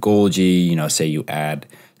within the Golgi. Say you add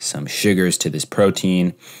some sugars to this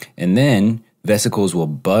protein, and then vesicles will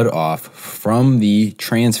bud off from the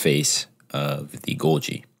trans face of the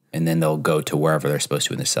Golgi. And then they'll go to wherever they're supposed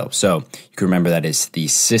to in the cell. So you can remember that is the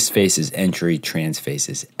cis face is entry, trans face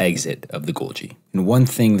is exit of the Golgi. And one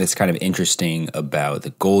thing that's kind of interesting about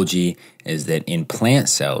the Golgi is that in plant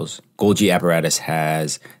cells, Golgi apparatus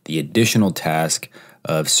has the additional task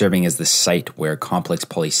of serving as the site where complex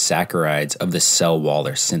polysaccharides of the cell wall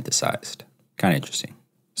are synthesized. Kind of interesting.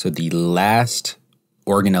 So the last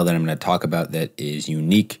organelle that I'm going to talk about that is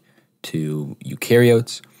unique to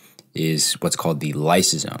eukaryotes is what's called the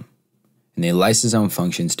lysosome. And the lysosome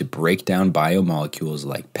functions to break down biomolecules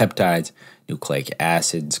like peptides, nucleic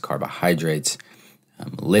acids, carbohydrates,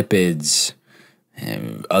 lipids,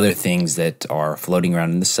 and other things that are floating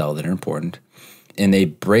around in the cell that are important. And they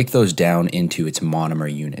break those down into its monomer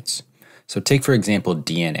units. So take, for example,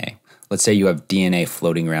 DNA. Let's say you have DNA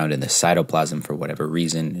floating around in the cytoplasm for whatever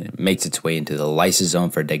reason. It makes its way into the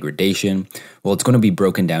lysosome for degradation. Well, it's going to be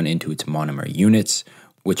broken down into its monomer units,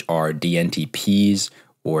 which are DNTPs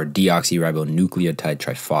or deoxyribonucleotide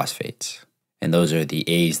triphosphates. And those are the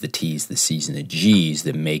A's, the T's, the C's, and the G's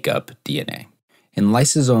that make up DNA. And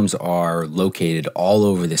lysosomes are located all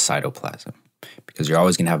over the cytoplasm because you're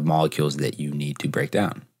always going to have molecules that you need to break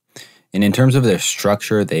down. And in terms of their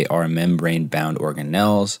structure, they are membrane-bound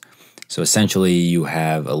organelles. So essentially, you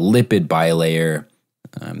have a lipid bilayer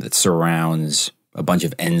that surrounds a bunch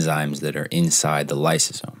of enzymes that are inside the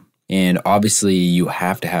lysosome. And obviously, you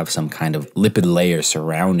have to have some kind of lipid layer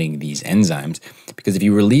surrounding these enzymes, because if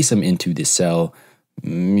you release them into the cell,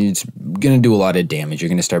 it's going to do a lot of damage. You're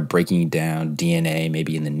going to start breaking down DNA,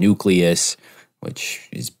 maybe in the nucleus, which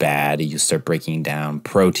is bad. You start breaking down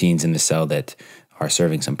proteins in the cell that are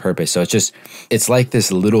serving some purpose. So it's like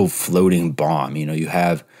this little floating bomb. You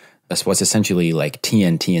have what's essentially like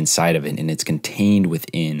TNT inside of it, and it's contained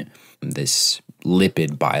within this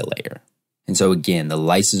lipid bilayer. And so again, the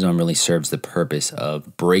lysosome really serves the purpose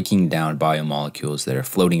of breaking down biomolecules that are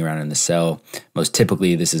floating around in the cell. Most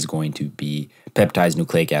typically, this is going to be peptides,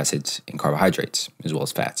 nucleic acids, and carbohydrates, as well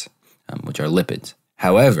as fats, which are lipids.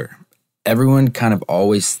 However, everyone kind of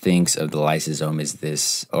always thinks of the lysosome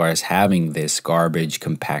as having this garbage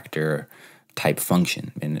compactor type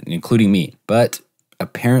function, including me. But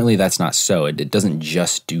apparently that's not so. It doesn't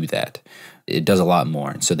just do that. It does a lot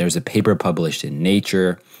more. And so there's a paper published in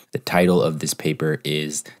Nature. The title of this paper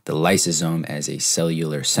is The Lysosome as a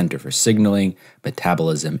Cellular Center for Signaling,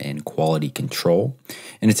 Metabolism, and Quality Control.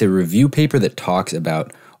 And it's a review paper that talks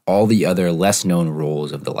about all the other less known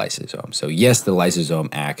roles of the lysosome. So yes, the lysosome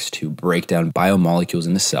acts to break down biomolecules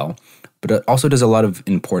in the cell, but it also does a lot of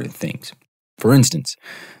important things. For instance,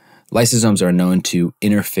 lysosomes are known to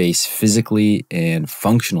interface physically and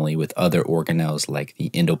functionally with other organelles like the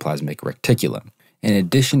endoplasmic reticulum. In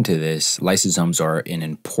addition to this, lysosomes are an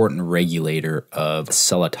important regulator of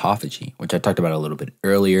cell autophagy, which I talked about a little bit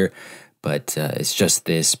earlier, but it's just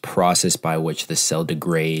this process by which the cell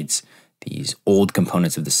degrades these old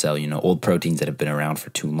components of the cell, old proteins that have been around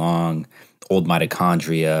for too long, old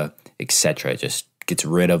mitochondria, etc. It just gets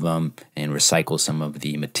rid of them and recycles some of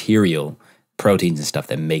the material, proteins and stuff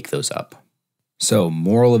that make those up. So,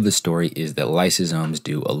 moral of the story is that lysosomes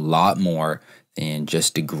do a lot more than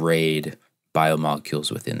just degrade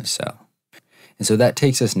biomolecules within the cell. And so that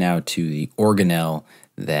takes us now to the organelle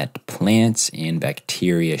that plants and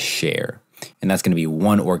bacteria share. And that's going to be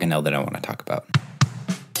one organelle that I want to talk about.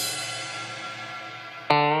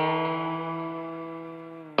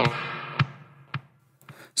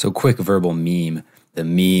 So quick verbal meme. The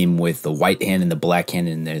meme with the white hand and the black hand,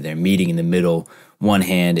 and they're meeting in the middle. One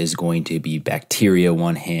hand is going to be bacteria,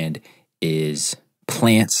 one hand is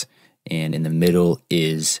plants, and in the middle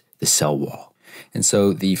is the cell wall. And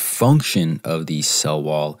so the function of the cell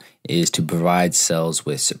wall is to provide cells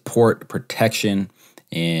with support, protection,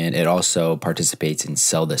 and it also participates in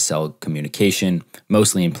cell-to-cell communication,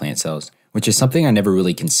 mostly in plant cells, which is something I never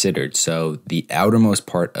really considered. So the outermost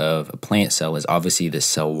part of a plant cell is obviously the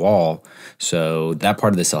cell wall, so that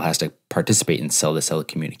part of the cell has to participate in cell-to-cell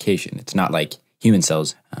communication. It's not like human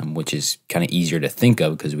cells, which is kind of easier to think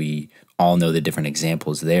of because we all know the different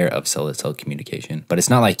examples there of cell-to-cell communication. But it's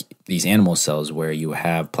not like these animal cells where you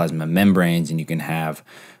have plasma membranes and you can have,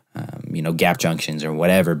 gap junctions or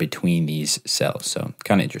whatever between these cells. So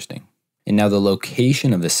kind of interesting. And now the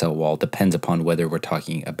location of the cell wall depends upon whether we're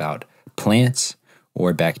talking about plants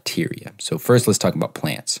or bacteria. So first, let's talk about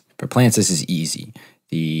plants. For plants, this is easy.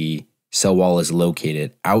 The cell wall is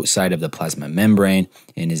located outside of the plasma membrane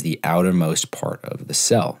and is the outermost part of the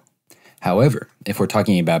cell. However, if we're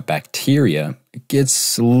talking about bacteria, it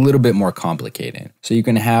gets a little bit more complicated. So you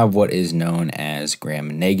can have what is known as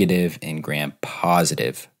gram-negative and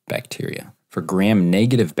gram-positive bacteria. For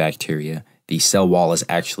gram-negative bacteria, the cell wall is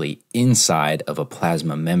actually inside of a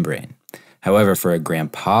plasma membrane. However, for a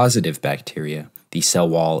gram-positive bacteria, the cell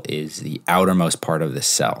wall is the outermost part of the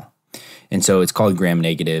cell. And so it's called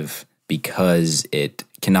gram-negative because it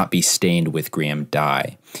cannot be stained with gram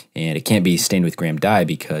dye. And it can't be stained with gram dye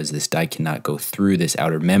because this dye cannot go through this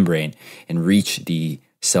outer membrane and reach the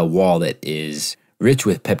cell wall that is rich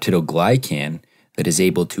with peptidoglycan that is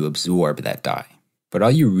able to absorb that dye. But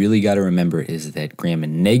all you really got to remember is that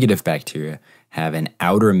gram-negative bacteria have an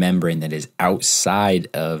outer membrane that is outside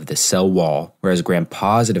of the cell wall, whereas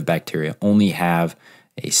gram-positive bacteria only have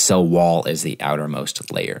a cell wall as the outermost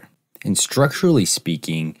layer. And structurally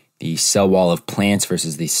speaking, the cell wall of plants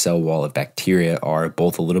versus the cell wall of bacteria are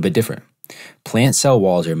both a little bit different. Plant cell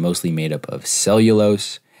walls are mostly made up of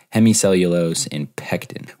cellulose, hemicellulose, and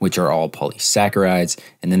pectin, which are all polysaccharides,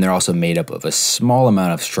 and then they're also made up of a small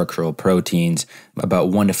amount of structural proteins. About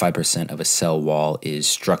 1 to 5% of a cell wall is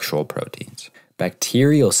structural proteins.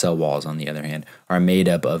 Bacterial cell walls, on the other hand, are made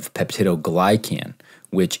up of peptidoglycan,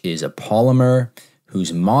 which is a polymer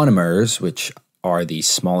whose monomers, which are the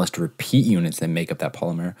smallest repeat units that make up that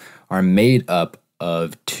polymer, are made up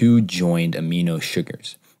of two joined amino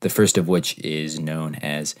sugars. The first of which is known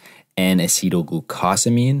as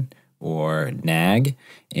N-acetylglucosamine, or NAG,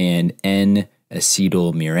 and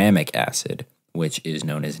N-acetylmuramic acid, which is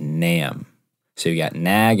known as NAM. So you got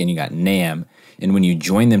NAG and you got NAM. And when you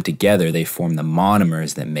join them together, they form the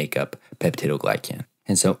monomers that make up peptidoglycan.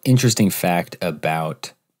 And so, interesting fact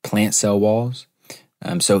about plant cell walls.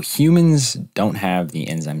 So humans don't have the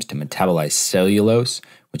enzymes to metabolize cellulose,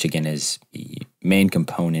 which again is the main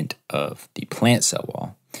component of the plant cell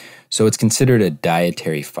wall. So it's considered a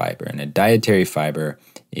dietary fiber. And a dietary fiber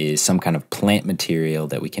is some kind of plant material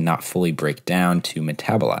that we cannot fully break down to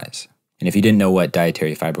metabolize. And if you didn't know what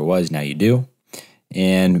dietary fiber was, now you do.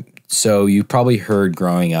 And so you probably heard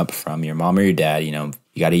growing up from your mom or your dad, you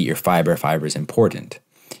got to eat your fiber. Fiber is important.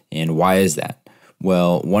 And why is that?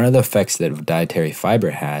 Well, one of the effects that dietary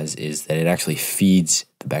fiber has is that it actually feeds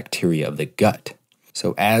the bacteria of the gut.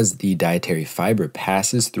 So as the dietary fiber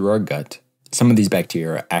passes through our gut, some of these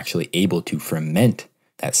bacteria are actually able to ferment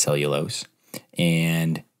that cellulose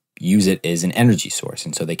and use it as an energy source.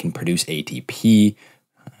 And so they can produce ATP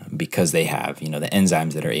because they have, the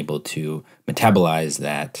enzymes that are able to metabolize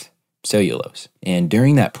that cellulose. And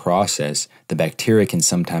during that process, the bacteria can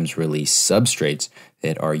sometimes release substrates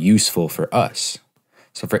that are useful for us.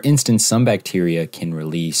 So for instance, some bacteria can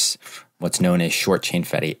release what's known as short-chain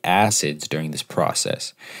fatty acids during this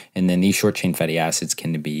process. And then these short-chain fatty acids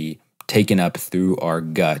can be taken up through our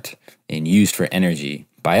gut and used for energy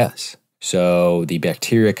by us. So the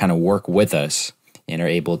bacteria kind of work with us and are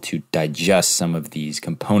able to digest some of these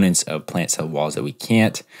components of plant cell walls that we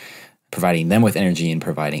can't, providing them with energy and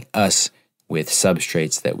providing us with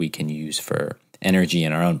substrates that we can use for energy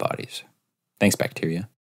in our own bodies. Thanks, bacteria.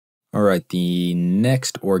 All right, the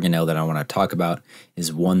next organelle that I want to talk about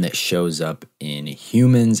is one that shows up in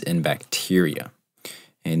humans and bacteria,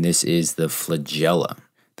 and this is the flagella.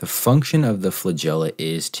 The function of the flagella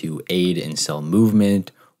is to aid in cell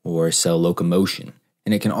movement or cell locomotion,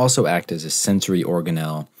 and it can also act as a sensory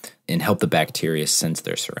organelle and help the bacteria sense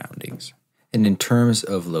their surroundings. And in terms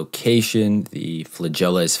of location, the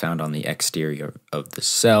flagella is found on the exterior of the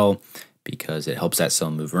cell because it helps that cell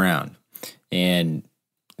move around. And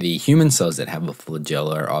the human cells that have a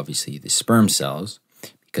flagella are obviously the sperm cells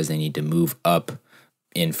because they need to move up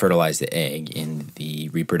and fertilize the egg in the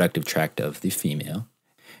reproductive tract of the female.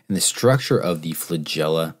 And the structure of the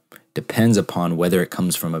flagella depends upon whether it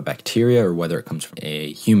comes from a bacteria or whether it comes from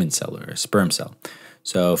a human cell or a sperm cell.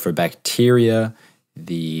 So for bacteria,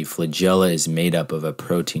 the flagella is made up of a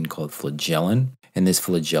protein called flagellin, and this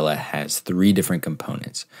flagella has 3 different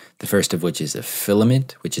components. The first of which is a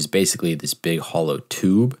filament, which is basically this big hollow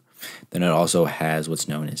tube. Then it also has what's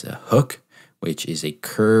known as a hook, which is a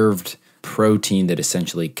curved protein that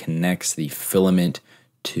essentially connects the filament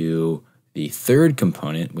to the third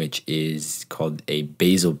component, which is called a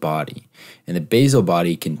basal body. And the basal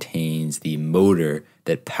body contains the motor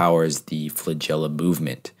that powers the flagella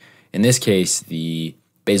movement. In this case, the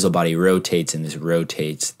basal body rotates, and this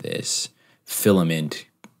rotates this filament,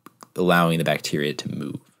 allowing the bacteria to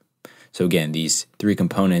move. So again, these 3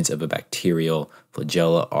 components of a bacterial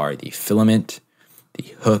flagella are the filament,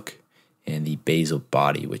 the hook, and the basal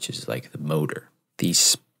body, which is like the motor. The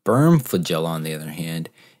sperm flagella, on the other hand,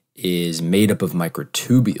 is made up of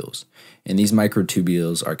microtubules. And these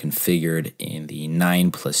microtubules are configured in the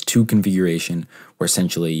 9+2 configuration, where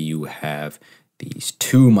essentially you have these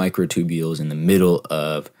 2 microtubules in the middle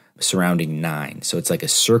of surrounding 9. So it's like a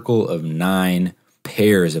circle of 9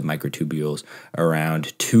 pairs of microtubules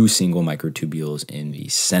around 2 single microtubules in the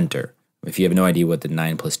center. If you have no idea what the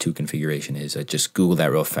 9+2 configuration is, just Google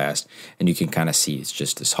that real fast, and you can kind of see it's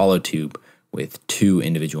just this hollow tube with 2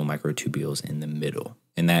 individual microtubules in the middle.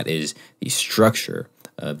 And that is the structure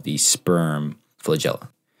of the sperm flagella.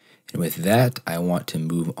 And with that, I want to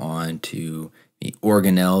move on to the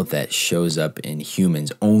organelle that shows up in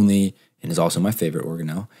humans only, and is also my favorite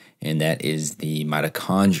organelle, and that is the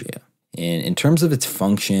mitochondria. And in terms of its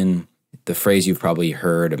function, the phrase you've probably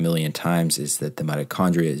heard a million times is that the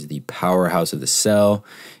mitochondria is the powerhouse of the cell,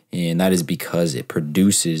 and that is because it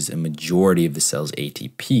produces a majority of the cell's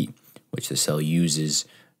ATP, which the cell uses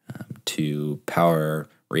to power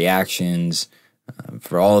reactions.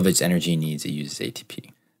 For all of its energy needs, it uses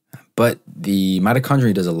ATP. But the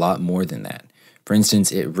mitochondria does a lot more than that. For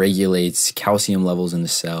instance, it regulates calcium levels in the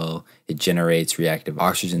cell, it generates reactive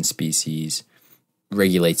oxygen species,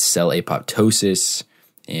 regulates cell apoptosis,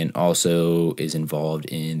 and also is involved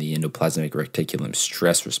in the endoplasmic reticulum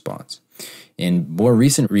stress response. And more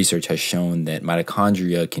recent research has shown that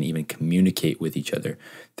mitochondria can even communicate with each other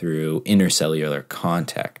through intercellular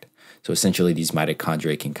contact. So essentially, these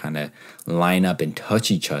mitochondria can kind of line up and touch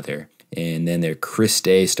each other, and then their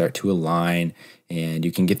cristae start to align, and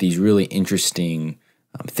you can get these really interesting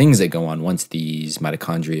things that go on once these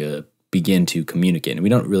mitochondria begin to communicate. And we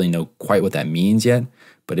don't really know quite what that means yet,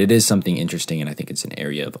 but it is something interesting, and I think it's an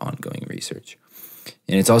area of ongoing research.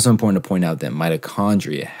 And it's also important to point out that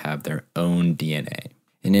mitochondria have their own DNA.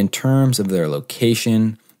 And in terms of their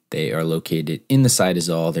location, they are located in the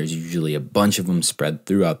cytosol. There's usually a bunch of them spread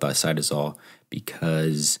throughout the cytosol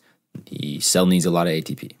because the cell needs a lot of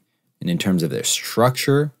ATP. And in terms of their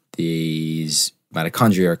structure, these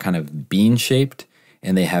mitochondria are kind of bean-shaped,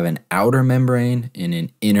 and they have an outer membrane and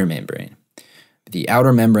an inner membrane. The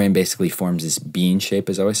outer membrane basically forms this bean shape,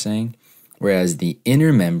 as I was saying, whereas the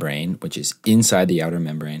inner membrane, which is inside the outer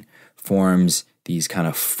membrane, forms these kind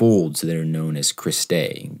of folds that are known as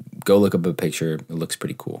cristae. Go look up a picture. It looks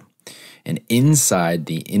pretty cool. And inside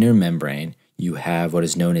the inner membrane, you have what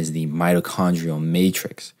is known as the mitochondrial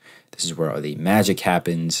matrix. This is where all the magic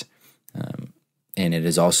happens, and it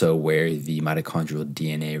is also where the mitochondrial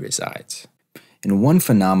DNA resides. And one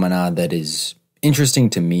phenomena that is interesting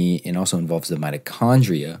to me and also involves the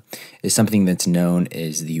mitochondria is something that's known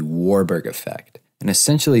as the Warburg effect. And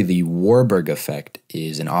essentially, the Warburg effect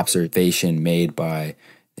is an observation made by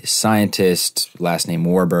this scientist, last name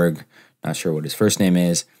Warburg, not sure what his first name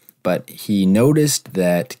is, but he noticed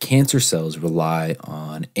that cancer cells rely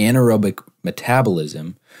on anaerobic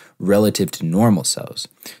metabolism relative to normal cells.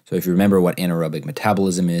 So if you remember what anaerobic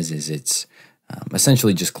metabolism is it's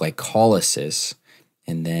essentially just glycolysis,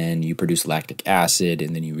 and then you produce lactic acid,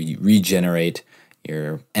 and then you regenerate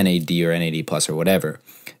your NAD or NAD plus or whatever.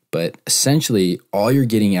 But essentially, all you're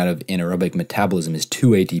getting out of anaerobic metabolism is 2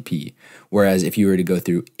 ATP, whereas if you were to go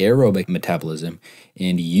through aerobic metabolism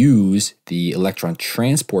and use the electron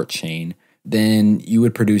transport chain, then you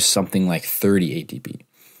would produce something like 30 ATP.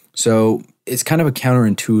 So it's kind of a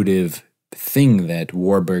counterintuitive thing that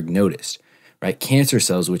Warburg noticed, right? Cancer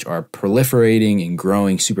cells, which are proliferating and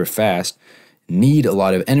growing super fast, need a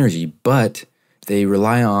lot of energy, but they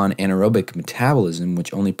rely on anaerobic metabolism,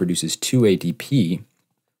 which only produces 2 ATP,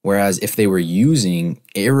 whereas if they were using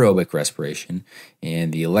aerobic respiration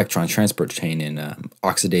and the electron transport chain and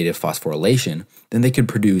oxidative phosphorylation, then they could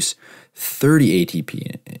produce 30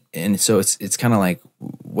 ATP. And so it's kind of like,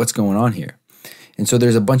 what's going on here? And so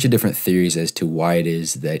there's a bunch of different theories as to why it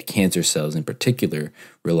is that cancer cells in particular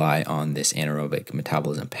rely on this anaerobic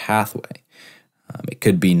metabolism pathway. It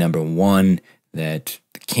could be, number one, that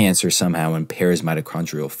the cancer somehow impairs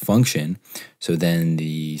mitochondrial function, so then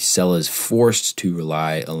the cell is forced to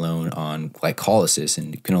rely alone on glycolysis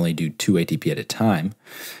and can only do 2 ATP at a time.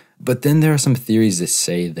 But then there are some theories that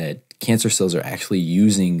say that cancer cells are actually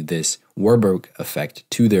using this Warburg effect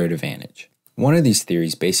to their advantage. One of these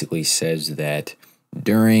theories basically says that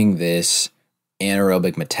during this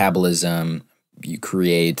anaerobic metabolism, you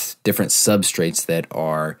create different substrates that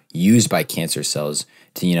are used by cancer cells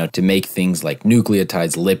to make things like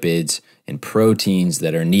nucleotides, lipids, and proteins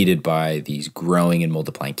that are needed by these growing and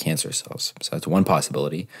multiplying cancer cells. So that's one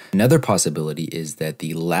possibility. Another possibility is that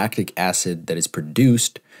the lactic acid that is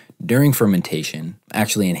produced during fermentation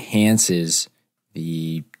actually enhances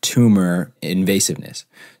the tumor invasiveness.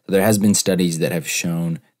 So there has been studies that have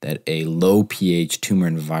shown that a low pH tumor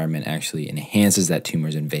environment actually enhances that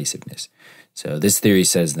tumor's invasiveness. So this theory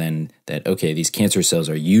says then that, okay, these cancer cells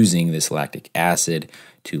are using this lactic acid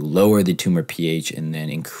to lower the tumor pH and then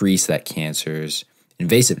increase that cancer's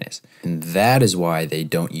invasiveness. And that is why they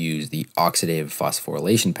don't use the oxidative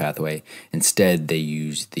phosphorylation pathway. Instead, they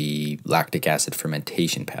use the lactic acid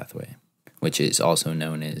fermentation pathway, which is also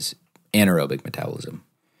known as anaerobic metabolism.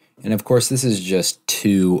 And of course, this is just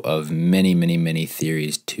two of many, many, many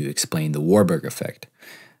theories to explain the Warburg effect.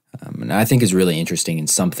 And I think is really interesting and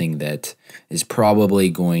something that is probably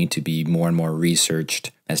going to be more and more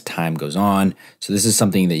researched as time goes on. So this is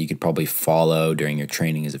something that you could probably follow during your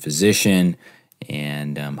training as a physician,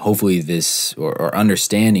 and hopefully this or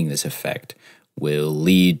understanding this effect will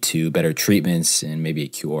lead to better treatments and maybe a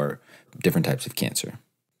cure of different types of cancer.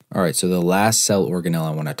 All right, so the last cell organelle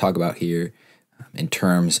I want to talk about here in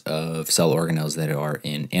terms of cell organelles that are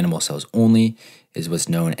in animal cells only is what's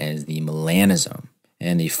known as the melanosome.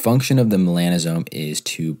 And the function of the melanosome is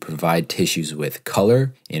to provide tissues with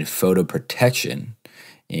color and photoprotection,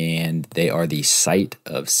 and they are the site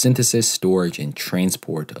of synthesis, storage, and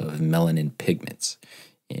transport of melanin pigments.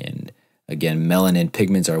 And again, melanin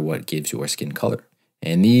pigments are what gives your skin color.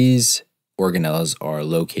 And these organelles are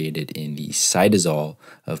located in the cytosol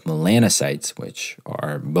of melanocytes, which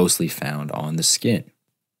are mostly found on the skin.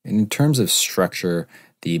 And in terms of structure,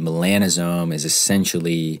 the melanosome is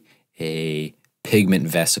essentially a pigment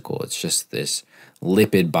vesicle. It's just this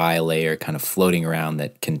lipid bilayer kind of floating around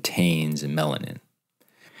that contains melanin.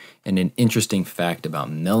 And an interesting fact about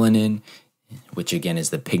melanin, which again is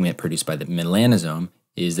the pigment produced by the melanosome,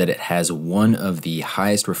 is that it has one of the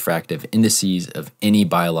highest refractive indices of any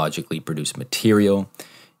biologically produced material.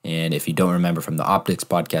 And if you don't remember from the optics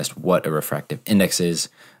podcast what a refractive index is,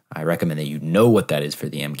 I recommend that you know what that is for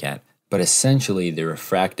the MCAT. But essentially, the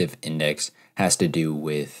refractive index has to do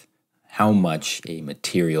with how much a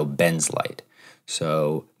material bends light.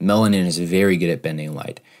 So melanin is very good at bending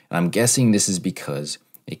light. And I'm guessing this is because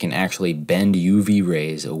it can actually bend UV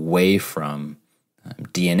rays away from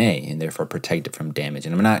DNA and therefore protect it from damage.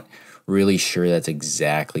 And I'm not really sure that's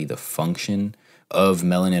exactly the function of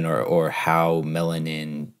melanin or how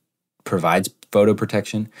melanin provides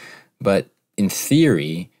photoprotection. But in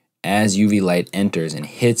theory, as UV light enters and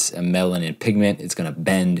hits a melanin pigment, it's going to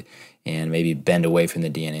bend and maybe bend away from the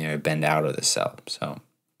DNA or bend out of the cell. So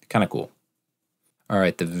kind of cool. All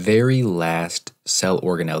right, the very last cell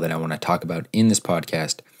organelle that I want to talk about in this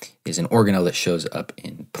podcast is an organelle that shows up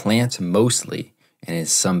in plants mostly and in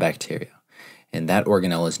some bacteria. And that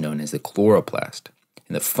organelle is known as the chloroplast.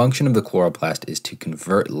 And the function of the chloroplast is to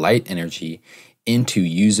convert light energy into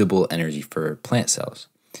usable energy for plant cells.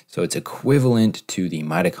 So it's equivalent to the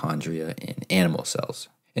mitochondria in animal cells.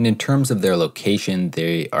 And in terms of their location,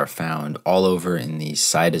 they are found all over in the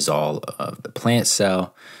cytosol of the plant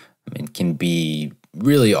cell. I mean, can be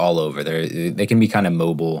really all over. They can be kind of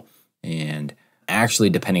mobile, and actually,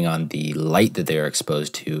 depending on the light that they are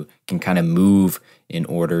exposed to, can kind of move in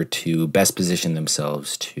order to best position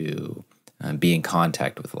themselves to be in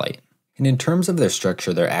contact with light. And in terms of their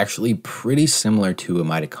structure, they're actually pretty similar to a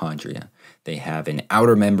mitochondria. They have an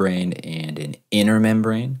outer membrane and an inner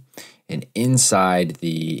membrane. And inside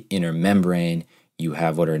the inner membrane, you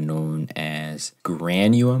have what are known as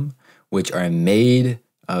granules, which are made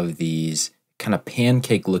of these kind of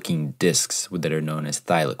pancake-looking discs that are known as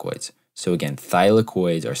thylakoids. So again,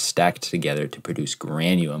 thylakoids are stacked together to produce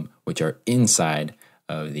granulum, which are inside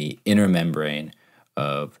of the inner membrane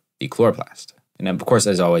of the chloroplast. And of course,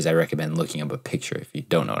 as always, I recommend looking up a picture if you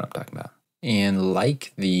don't know what I'm talking about. And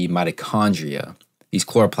like the mitochondria, these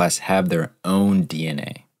chloroplasts have their own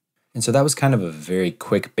DNA. And so that was kind of a very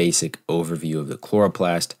quick, basic overview of the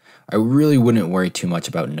chloroplast. I really wouldn't worry too much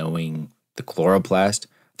about knowing the chloroplast.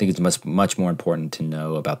 I think it's much more important to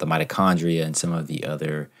know about the mitochondria and some of the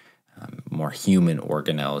other more human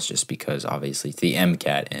organelles, just because obviously it's the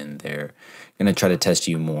MCAT and they're going to try to test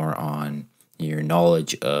you more on your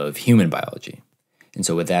knowledge of human biology. And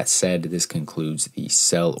so with that said, this concludes the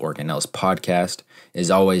Cell Organelles podcast. As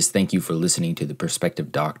always, thank you for listening to the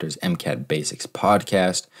Prospective Doctors MCAT Basics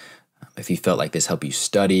podcast. If you felt like this helped you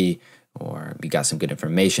study or you got some good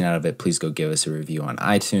information out of it, please go give us a review on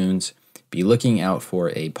iTunes. Be looking out for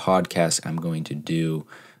a podcast I'm going to do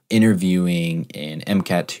interviewing an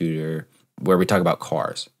MCAT tutor where we talk about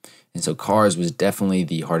cars. And so cars was definitely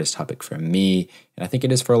the hardest topic for me, and I think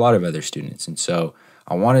it is for a lot of other students. And so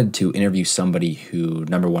I wanted to interview somebody who,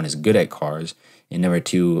 number one, is good at cars, and number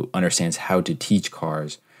two, understands how to teach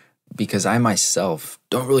cars, because I myself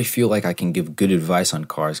don't really feel like I can give good advice on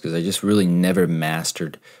cars because I just really never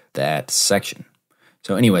mastered that section.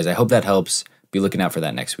 So anyways, I hope that helps. Be looking out for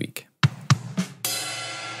that next week.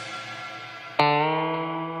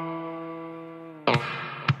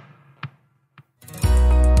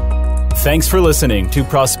 Thanks for listening to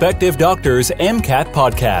Prospective Doctors MCAT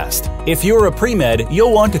Podcast. If you're a pre-med,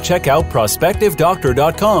 you'll want to check out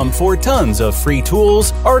prospectivedoctor.com for tons of free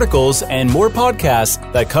tools, articles, and more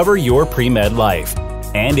podcasts that cover your pre-med life.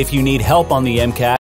 And if you need help on the MCAT,